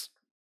lets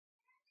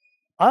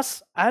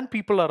us and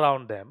people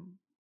around them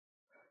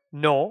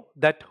know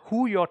that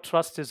who your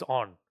trust is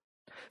on.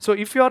 So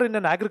if you are in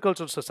an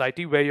agricultural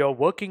society where your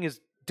working is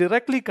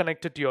directly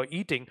connected to your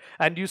eating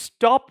and you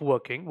stop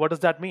working, what does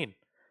that mean?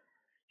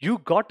 You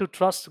got to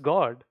trust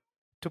God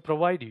to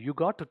provide you. You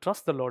got to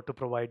trust the Lord to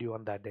provide you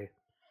on that day.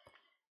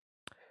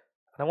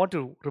 And I want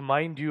to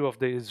remind you of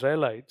the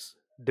Israelites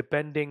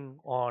depending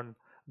on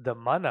the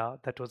manna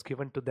that was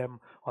given to them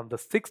on the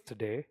sixth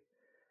day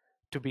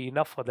to be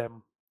enough for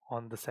them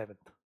on the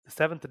seventh. The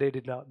seventh day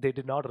they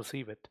did not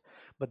receive it,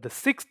 but the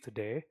sixth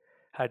day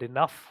had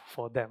enough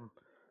for them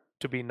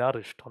to be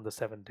nourished on the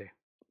seventh day.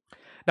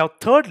 Now,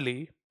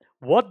 thirdly,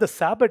 what the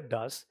Sabbath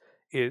does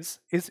is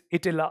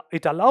it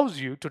allows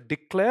you to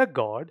declare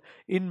God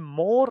in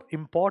more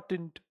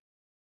important.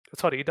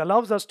 Sorry, it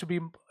allows us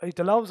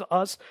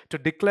to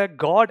declare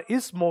God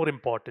is more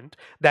important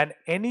than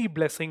any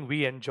blessing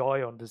we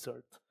enjoy on this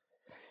earth,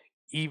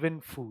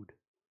 even food.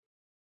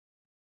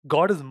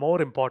 God is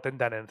more important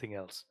than anything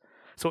else.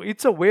 So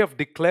it's a way of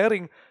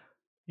declaring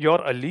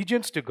your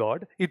allegiance to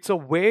God. It's a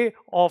way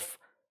of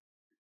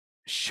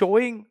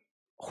showing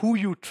who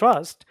you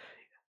trust,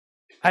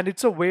 and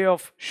it's a way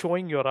of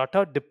showing your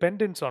utter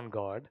dependence on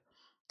God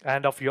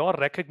and of your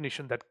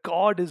recognition that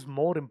God is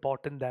more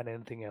important than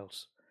anything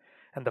else.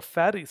 And the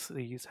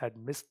Pharisees had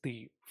missed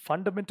the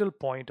fundamental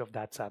point of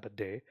that Sabbath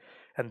day,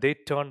 and they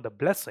turned the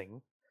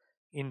blessing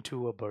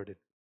into a burden.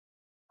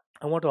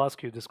 I want to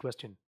ask you this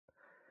question.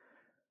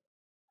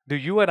 Do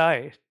you and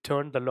I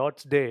turn the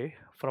Lord's day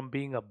from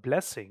being a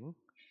blessing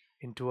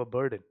into a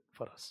burden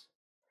for us?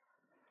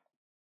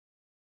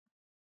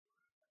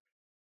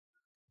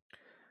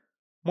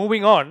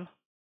 Moving on,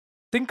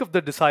 think of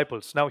the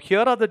disciples. Now, here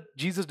are the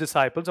Jesus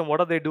disciples, and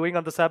what are they doing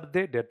on the Sabbath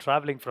day? They're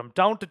traveling from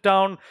town to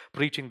town,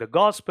 preaching the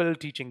gospel,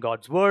 teaching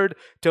God's word,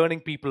 turning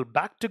people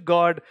back to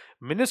God,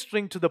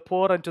 ministering to the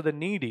poor and to the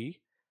needy.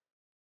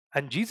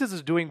 And Jesus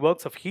is doing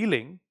works of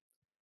healing.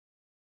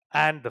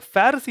 And the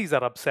Pharisees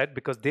are upset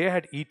because they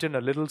had eaten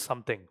a little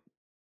something.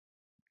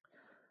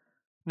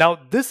 Now,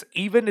 this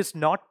even is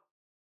not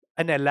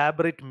an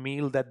elaborate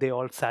meal that they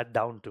all sat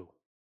down to.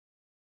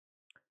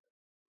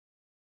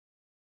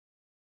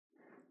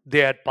 They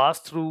had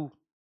passed through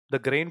the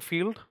grain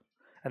field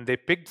and they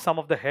picked some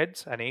of the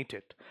heads and ate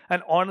it.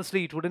 And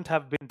honestly, it wouldn't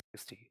have been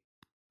tasty.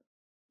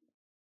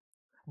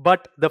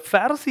 But the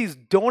Pharisees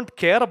don't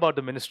care about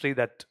the ministry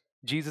that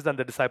Jesus and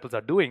the disciples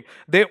are doing.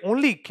 They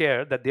only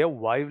care that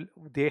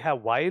they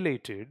have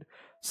violated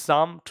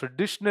some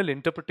traditional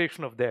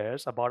interpretation of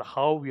theirs about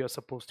how we are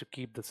supposed to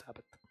keep the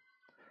Sabbath.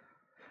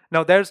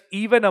 Now, there's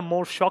even a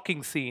more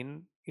shocking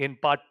scene in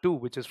part 2,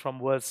 which is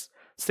from verse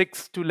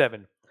 6 to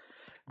 11.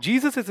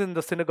 Jesus is in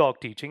the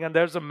synagogue teaching, and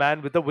there's a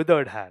man with a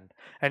withered hand.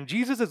 And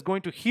Jesus is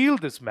going to heal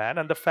this man,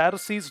 and the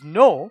Pharisees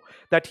know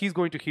that he's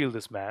going to heal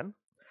this man.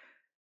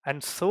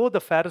 And so the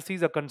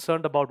Pharisees are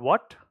concerned about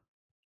what?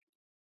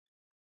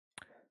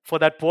 For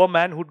that poor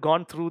man who'd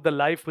gone through the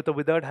life with a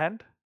withered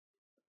hand?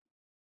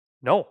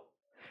 No.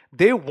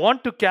 They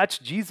want to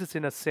catch Jesus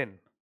in a sin.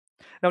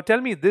 Now tell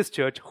me this,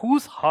 church,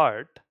 whose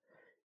heart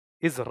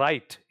is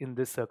right in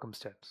this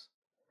circumstance?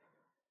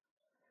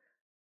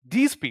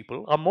 These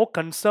people are more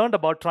concerned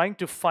about trying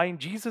to find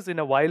Jesus in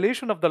a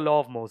violation of the law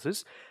of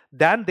Moses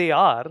than they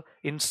are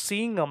in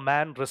seeing a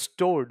man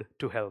restored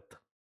to health.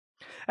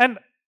 And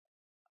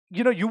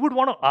you would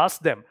want to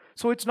ask them,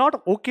 so it's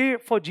not okay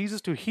for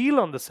Jesus to heal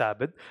on the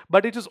Sabbath,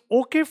 but it is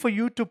okay for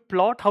you to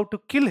plot how to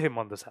kill him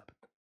on the Sabbath.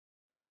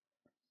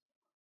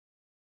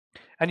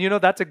 And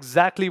that's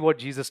exactly what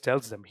Jesus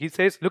tells them. He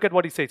says, look at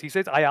what he says. He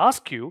says, I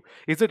ask you,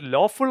 is it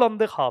lawful on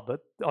the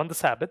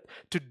Sabbath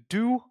to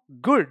do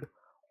good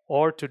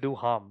or to do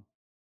harm?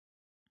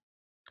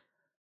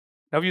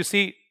 Now you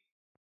see,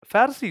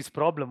 Pharisees'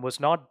 problem was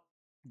not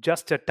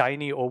just a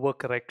tiny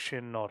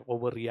overcorrection or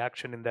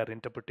overreaction in their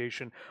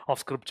interpretation of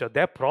scripture.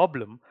 Their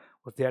problem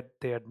was that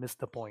they had missed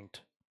the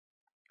point.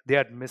 They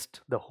had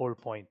missed the whole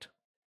point.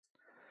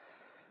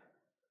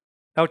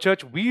 Now,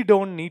 church, we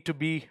don't need to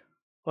be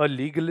a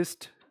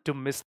legalist to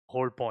miss the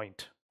whole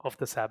point of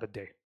the Sabbath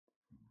day.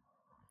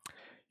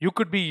 You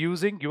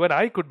and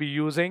I could be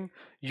using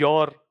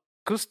your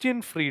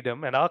Christian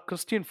freedom and our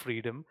Christian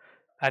freedom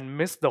and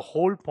miss the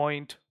whole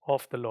point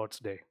of the Lord's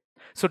day.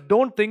 So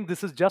don't think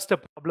this is just a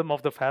problem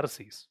of the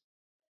Pharisees.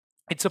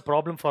 It's a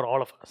problem for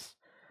all of us.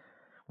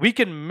 We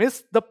can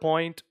miss the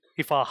point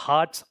if our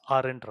hearts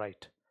aren't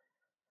right.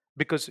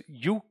 Because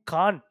you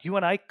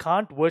and I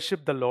can't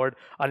worship the Lord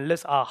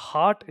unless our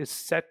heart is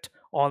set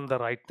on the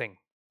right thing.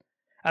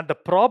 And the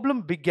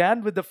problem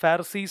began with the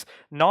Pharisees,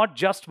 not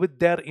just with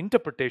their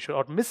interpretation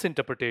or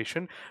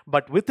misinterpretation,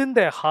 but within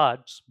their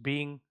hearts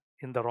being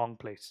in the wrong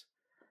place.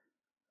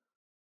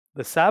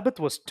 The Sabbath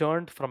was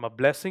turned from a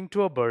blessing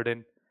to a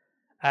burden,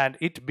 and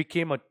it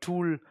became a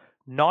tool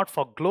not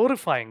for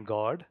glorifying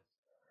God,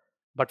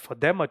 but for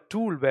them a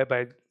tool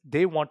whereby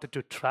they wanted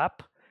to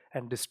trap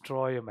and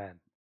destroy a man.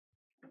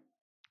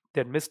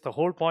 They had missed the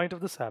whole point of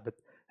the Sabbath,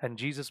 and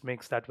Jesus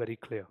makes that very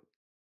clear.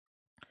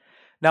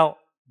 Now,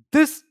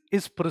 this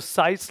is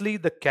precisely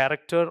the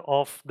character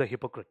of the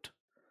hypocrite.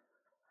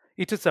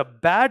 It is a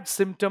bad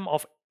symptom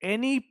of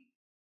any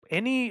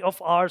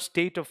of our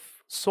state of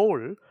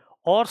soul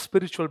or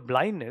spiritual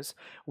blindness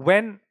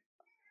when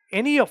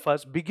any of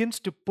us begins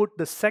to put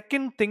the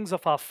second things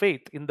of our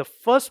faith in the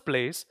first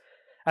place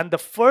and the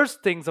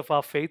first things of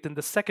our faith in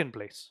the second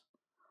place.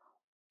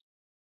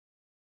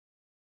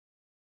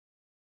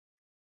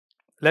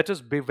 Let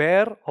us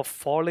beware of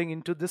falling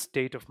into this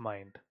state of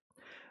mind.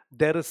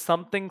 There is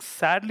something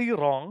sadly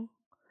wrong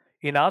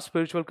in our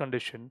spiritual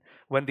condition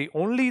when the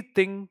only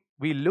thing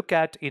we look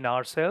at in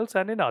ourselves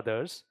and in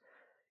others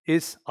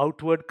is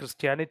outward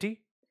Christianity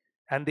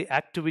and the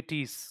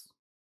activities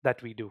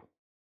that we do.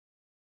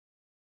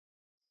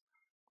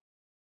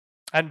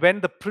 And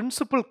when the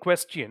principal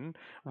question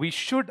we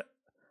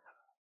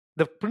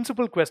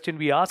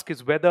ask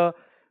is whether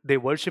they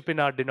worship in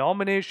our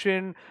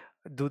denomination,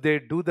 do they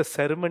do the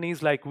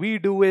ceremonies like we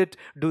do it,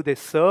 do they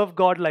serve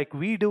God like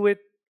we do it?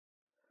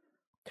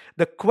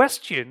 The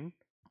question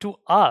to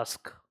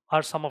ask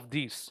are some of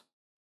these.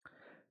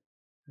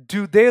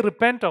 Do they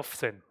repent of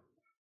sin?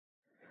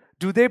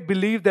 Do they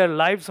believe their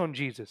lives on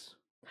Jesus?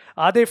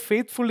 Are they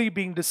faithfully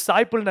being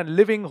discipled and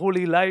living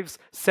holy lives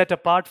set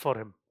apart for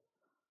Him?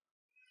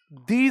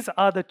 These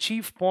are the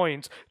chief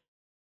points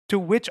to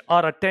which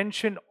our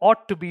attention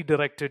ought to be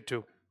directed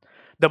to.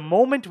 The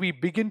moment we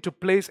begin to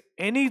place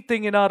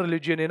anything in our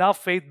religion, in our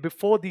faith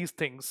before these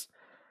things,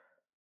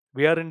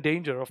 we are in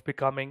danger of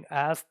becoming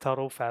as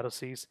thorough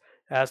Pharisees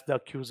as the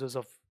accusers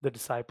of the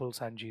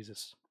disciples and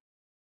Jesus.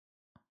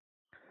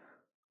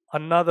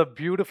 Another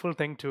beautiful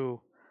thing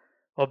to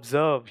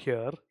observe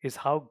here is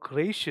how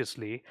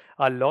graciously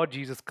our Lord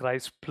Jesus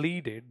Christ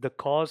pleaded the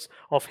cause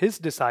of His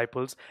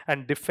disciples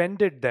and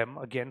defended them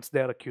against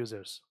their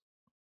accusers.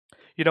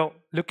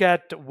 Look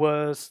at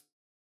verse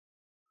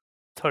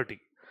 30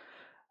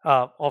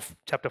 of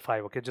chapter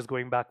 5. Okay, just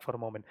going back for a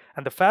moment.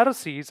 And the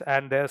Pharisees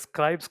and their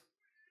scribes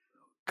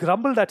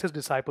grumbled at His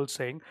disciples,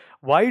 saying,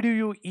 "Why do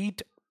you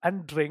eat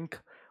and drink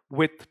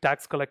with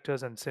tax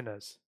collectors and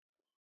sinners?"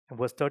 And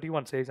verse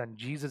 31 says, "And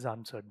Jesus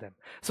answered them."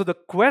 So the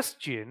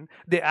question,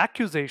 the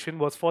accusation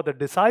was for the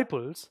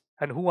disciples,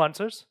 and who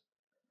answers?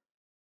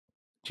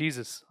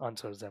 Jesus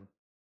answers them.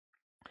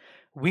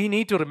 We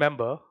need to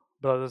remember,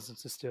 brothers and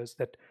sisters,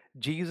 that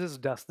Jesus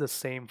does the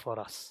same for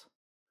us.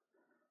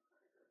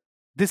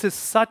 This is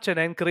such an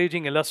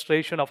encouraging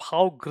illustration of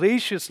how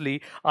graciously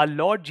our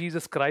Lord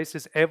Jesus Christ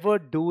is ever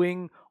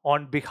doing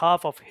on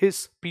behalf of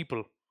His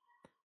people.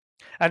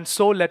 And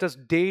so let us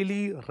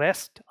daily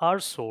rest our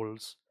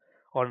souls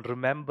on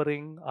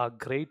remembering our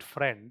great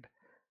friend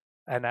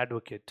and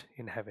advocate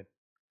in heaven.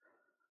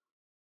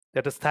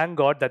 Let us thank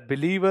God that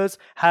believers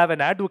have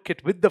an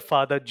advocate with the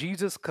Father,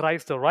 Jesus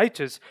Christ the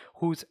righteous,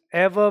 who is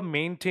ever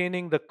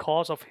maintaining the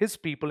cause of His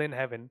people in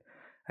heaven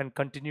and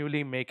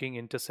continually making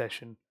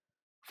intercession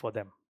for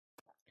them.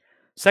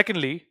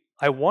 Secondly,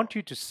 I want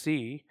you to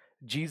see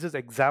Jesus'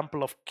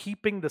 example of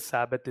keeping the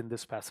Sabbath in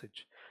this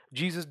passage.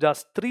 Jesus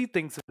does three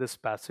things in this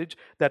passage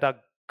that are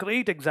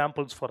great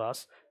examples for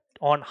us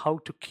on how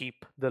to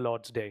keep the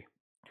Lord's day.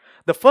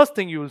 The first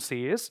thing you will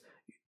see is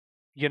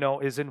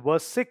in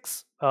verse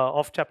 6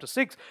 of chapter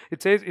 6.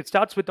 It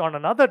starts with, on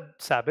another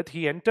Sabbath,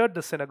 He entered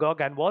the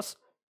synagogue and was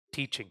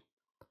teaching.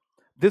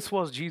 This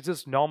was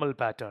Jesus' normal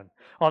pattern.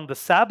 On the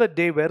Sabbath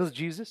day, where is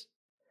Jesus?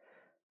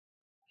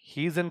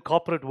 He's in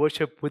corporate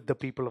worship with the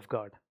people of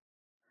God.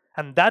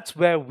 And that's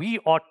where we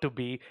ought to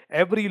be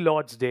every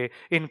Lord's Day,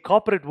 in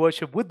corporate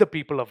worship with the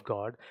people of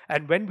God.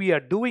 And when we are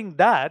doing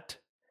that,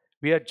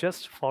 we are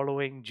just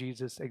following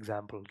Jesus'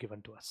 example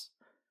given to us.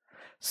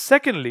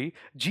 Secondly,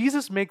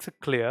 Jesus makes it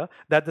clear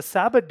that the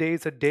Sabbath day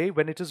is a day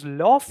when it is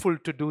lawful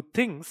to do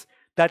things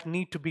that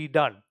need to be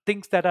done,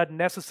 things that are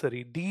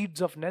necessary,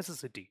 deeds of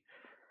necessity.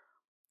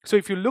 So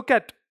if you look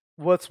at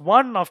verse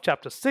 1 of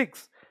chapter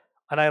 6,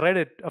 and I read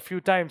it a few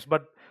times,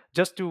 but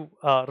just to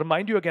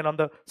remind you again, on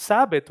the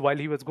Sabbath, while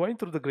he was going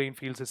through the grain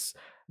fields, his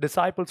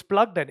disciples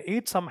plucked and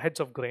ate some heads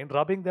of grain,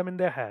 rubbing them in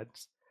their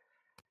heads.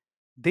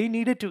 They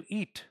needed to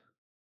eat.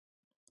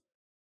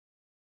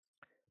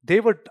 They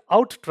were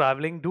out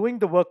traveling, doing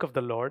the work of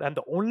the Lord, and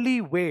the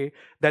only way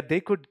that they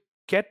could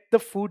get the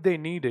food they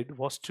needed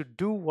was to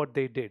do what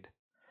they did.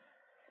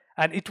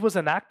 And it was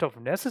an act of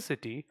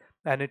necessity,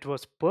 and it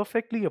was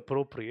perfectly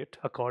appropriate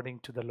according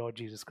to the Lord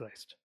Jesus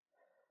Christ.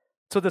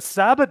 So the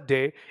Sabbath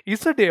day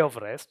is a day of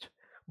rest,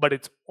 but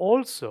it's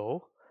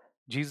also,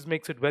 Jesus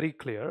makes it very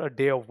clear, a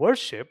day of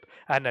worship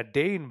and a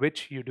day in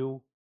which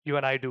you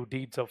and I do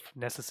deeds of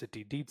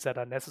necessity, deeds that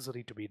are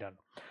necessary to be done.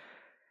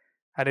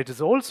 And it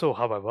is also,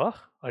 however,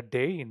 a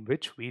day in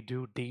which we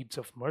do deeds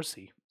of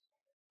mercy.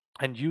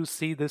 And you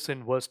see this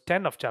in verse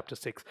 10 of chapter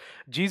 6.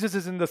 Jesus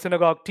is in the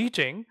synagogue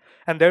teaching,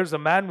 and there's a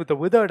man with a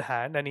withered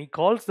hand, and he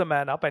calls the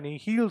man up and he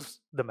heals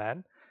the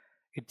man.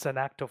 It's an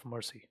act of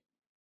mercy.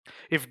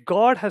 If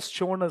God has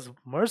shown us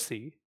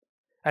mercy,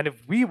 and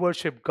if we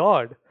worship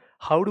God,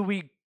 how do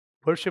we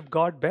worship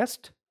God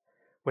best?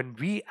 When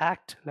we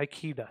act like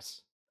He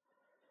does.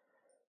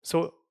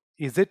 So,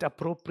 is it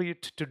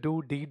appropriate to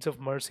do deeds of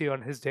mercy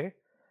on His day?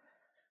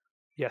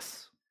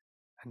 Yes.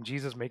 And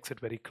Jesus makes it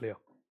very clear.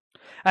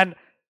 And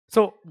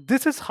so,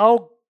 this is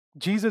how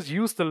Jesus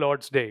used the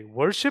Lord's day: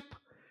 worship,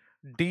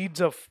 deeds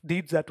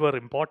that were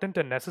important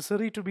and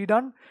necessary to be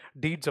done,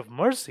 deeds of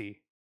mercy.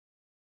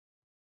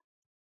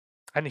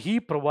 And He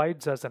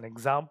provides us an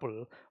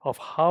example of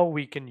how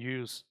we can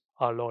use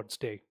our Lord's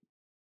day.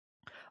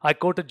 I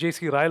quoted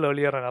J.C. Ryle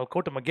earlier, and I'll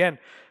quote him again.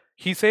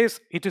 He says,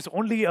 it is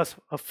only a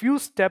few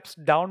steps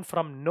down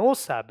from no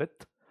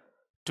Sabbath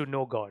to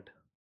know God.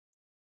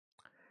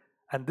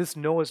 And this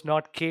 "no" is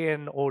not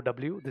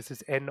K-N-O-W, this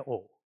is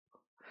N-O.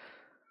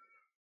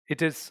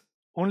 It is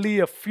only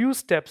a few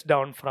steps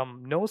down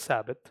from no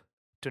Sabbath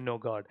to know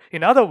God.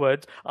 In other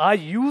words, our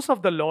use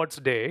of the Lord's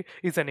day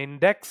is an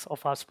index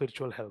of our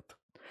spiritual health.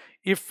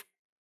 If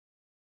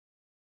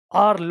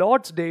our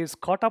Lord's day is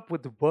caught up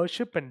with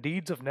worship and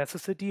deeds of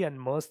necessity and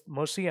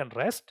mercy and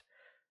rest,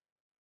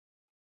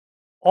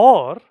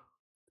 or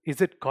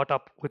is it caught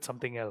up with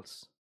something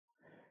else?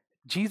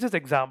 Jesus'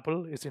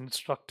 example is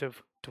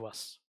instructive to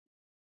us.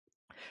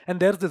 And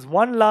there's this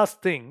one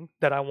last thing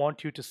that I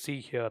want you to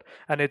see here,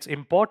 and it's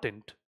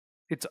important.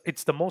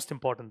 It's the most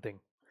important thing.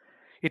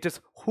 It is,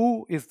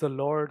 who is the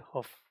Lord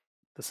of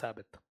the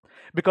Sabbath?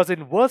 Because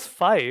in verse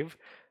 5,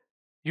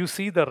 you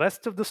see the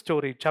rest of the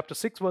story. Chapter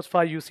 6, verse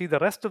 5, you see the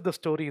rest of the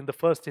story in the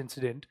first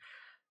incident.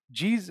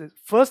 Jesus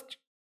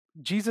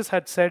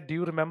had said, do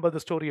you remember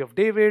the story of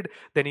David?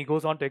 Then he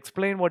goes on to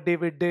explain what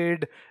David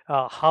did,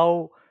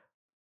 how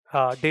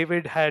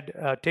David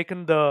had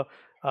taken the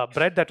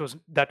bread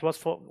that was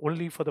for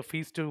only for the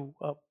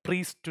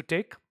priest to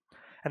take.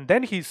 And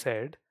then he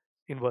said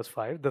in verse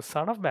 5, the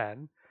Son of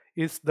Man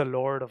is the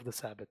Lord of the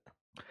Sabbath.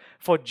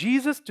 For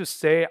Jesus to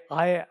say,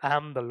 I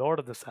am the Lord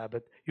of the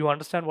Sabbath, you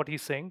understand what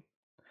he's saying?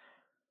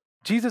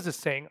 Jesus is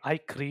saying, I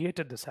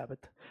created the Sabbath.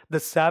 The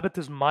Sabbath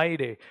is my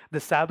day. The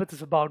Sabbath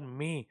is about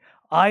me.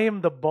 I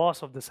am the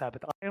boss of the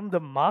Sabbath. I am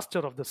the master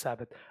of the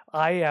Sabbath.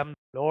 I am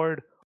the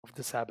Lord of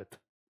the Sabbath.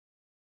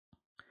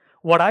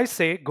 What I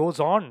say goes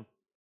on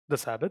the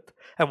Sabbath,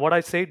 and what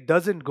I say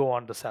doesn't go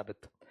on the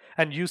Sabbath.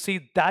 And you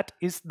see, that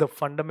is the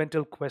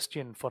fundamental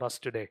question for us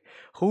today.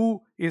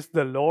 Who is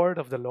the Lord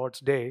of the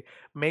Lord's day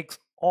makes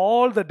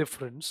all the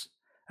difference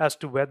as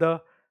to whether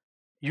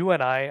you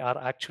and I are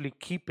actually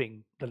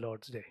keeping the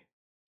Lord's day.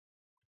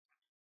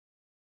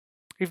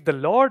 If the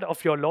Lord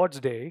of your Lord's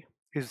day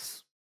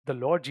is the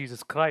Lord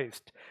Jesus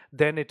Christ,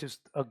 then it is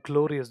a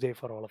glorious day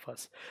for all of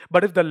us.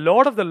 But if the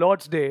Lord of the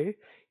Lord's day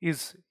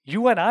is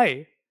you and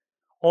I,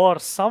 or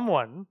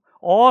someone,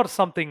 or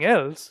something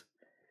else,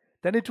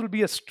 then it will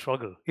be a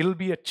struggle. It'll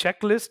be a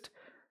checklist,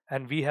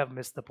 and we have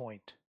missed the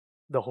point,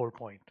 the whole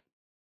point.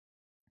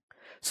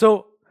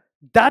 So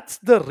that's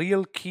the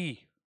real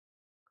key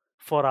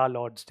for our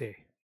Lord's day.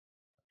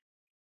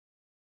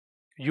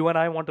 You and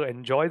I want to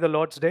enjoy the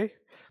Lord's day.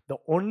 The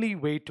only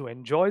way to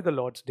enjoy the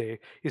Lord's day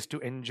is to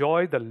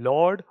enjoy the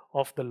Lord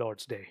of the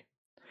Lord's day.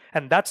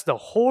 And that's the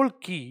whole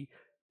key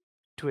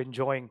to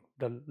enjoying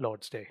the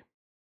Lord's day.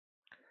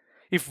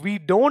 If we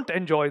don't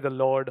enjoy the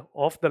Lord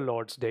of the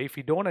Lord's day, if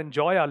we don't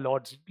enjoy our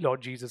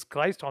Lord Jesus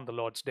Christ on the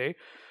Lord's day,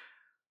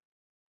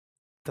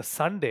 the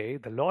Sunday,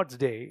 the Lord's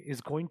day,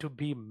 is going to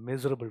be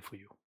miserable for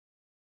you.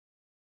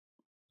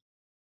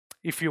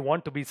 If you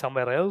want to be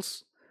somewhere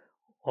else,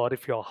 or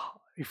if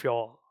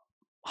your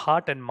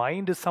heart and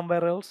mind is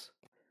somewhere else,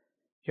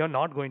 you're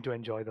not going to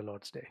enjoy the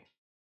Lord's day.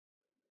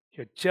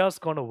 You're just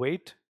going to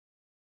wait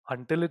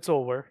until it's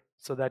over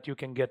so that you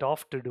can get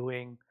off to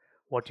doing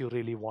what you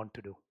really want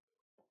to do.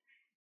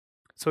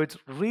 So it's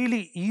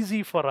really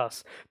easy for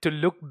us to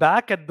look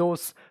back at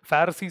those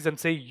Pharisees and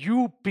say,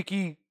 you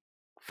picky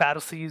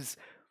Pharisees,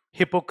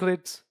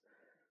 hypocrites.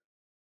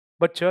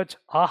 But church,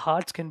 our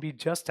hearts can be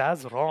just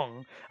as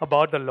wrong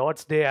about the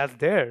Lord's day as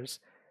theirs.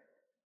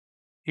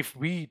 if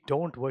we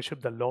don't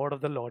worship the Lord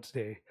of the Lord's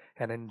Day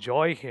and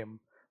enjoy Him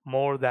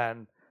more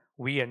than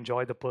we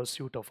enjoy the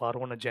pursuit of our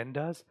own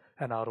agendas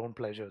and our own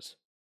pleasures.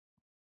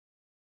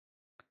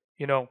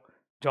 You know,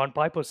 John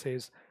Piper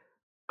says,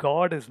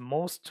 God is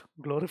most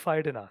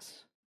glorified in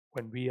us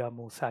when we are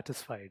most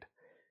satisfied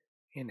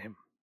in Him.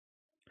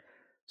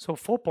 So,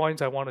 4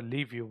 points I want to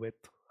leave you with.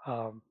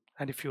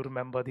 And if you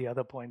remember the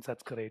other points,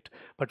 that's great.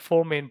 But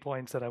four main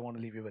points that I want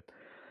to leave you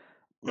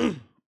with.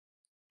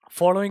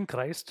 Following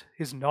Christ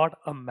is not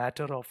a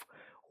matter of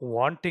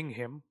wanting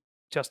Him,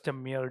 just a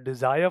mere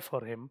desire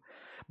for Him,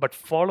 but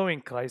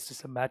following Christ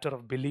is a matter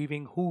of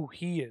believing who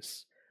He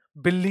is,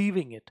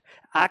 believing it,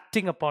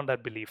 acting upon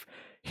that belief,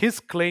 His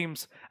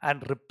claims,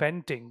 and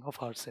repenting of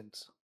our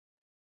sins.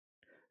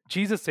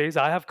 Jesus says,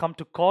 I have come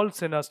to call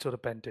sinners to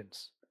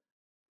repentance.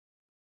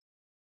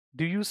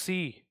 Do you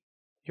see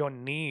your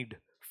need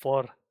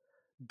for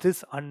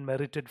this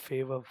unmerited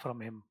favor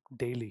from Him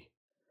daily?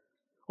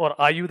 Or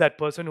are you that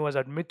person who has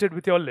admitted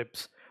with your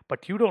lips,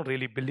 but you don't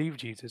really believe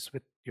Jesus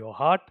with your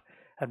heart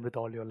and with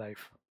all your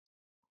life?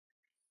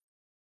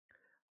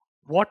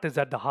 What is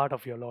at the heart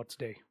of your Lord's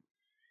Day?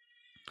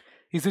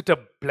 Is it a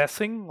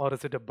blessing or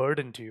is it a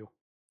burden to you?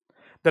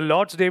 The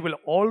Lord's Day will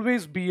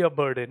always be a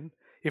burden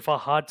if our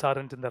hearts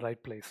aren't in the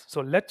right place. So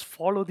let's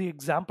follow the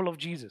example of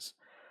Jesus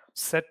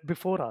set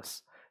before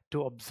us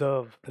to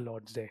observe the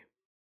Lord's Day.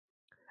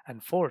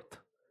 And fourth,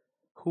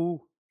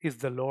 who is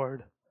the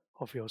Lord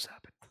of your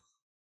Sabbath?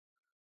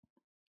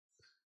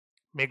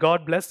 May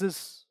God bless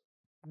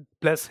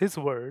His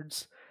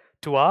words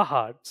to our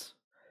hearts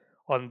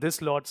on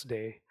this Lord's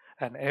Day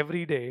and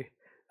every day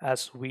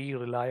as we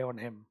rely on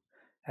Him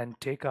and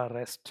take our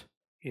rest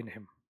in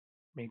Him.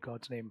 May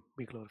God's name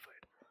be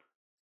glorified.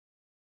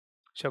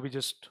 Shall we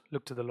just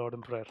look to the Lord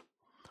in prayer?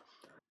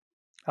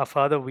 Our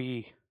Father,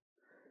 we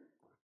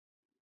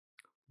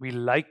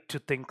like to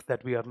think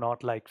that we are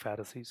not like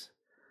Pharisees.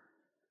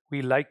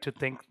 We like to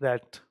think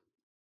that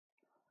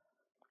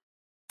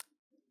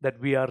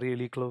we are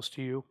really close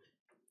to you.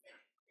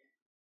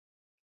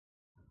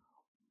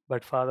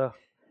 But Father,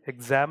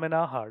 examine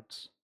our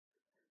hearts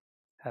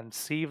and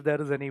see if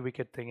there is any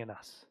wicked thing in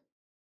us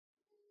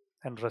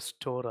and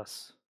restore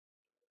us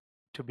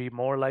to be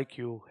more like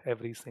you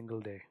every single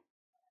day.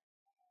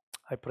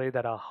 I pray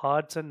that our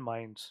hearts and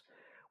minds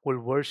will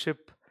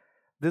worship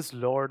this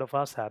Lord of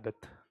our Sabbath,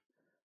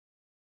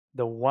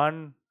 the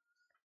one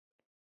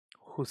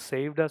who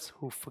saved us,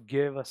 who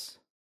forgave us,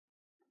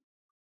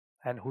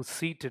 and who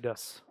seated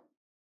us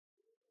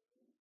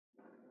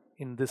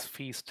in this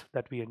feast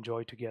that we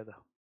enjoy together.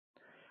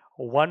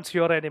 Once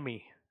your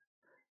enemy,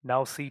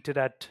 now seated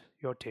at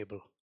your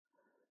table.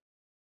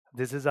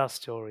 This is our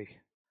story,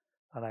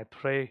 and I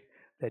pray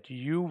that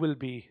you will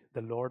be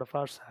the Lord of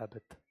our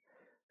Sabbath.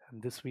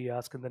 And this we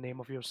ask in the name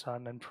of your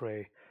Son and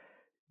pray,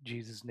 in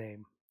Jesus'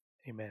 name,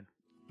 amen.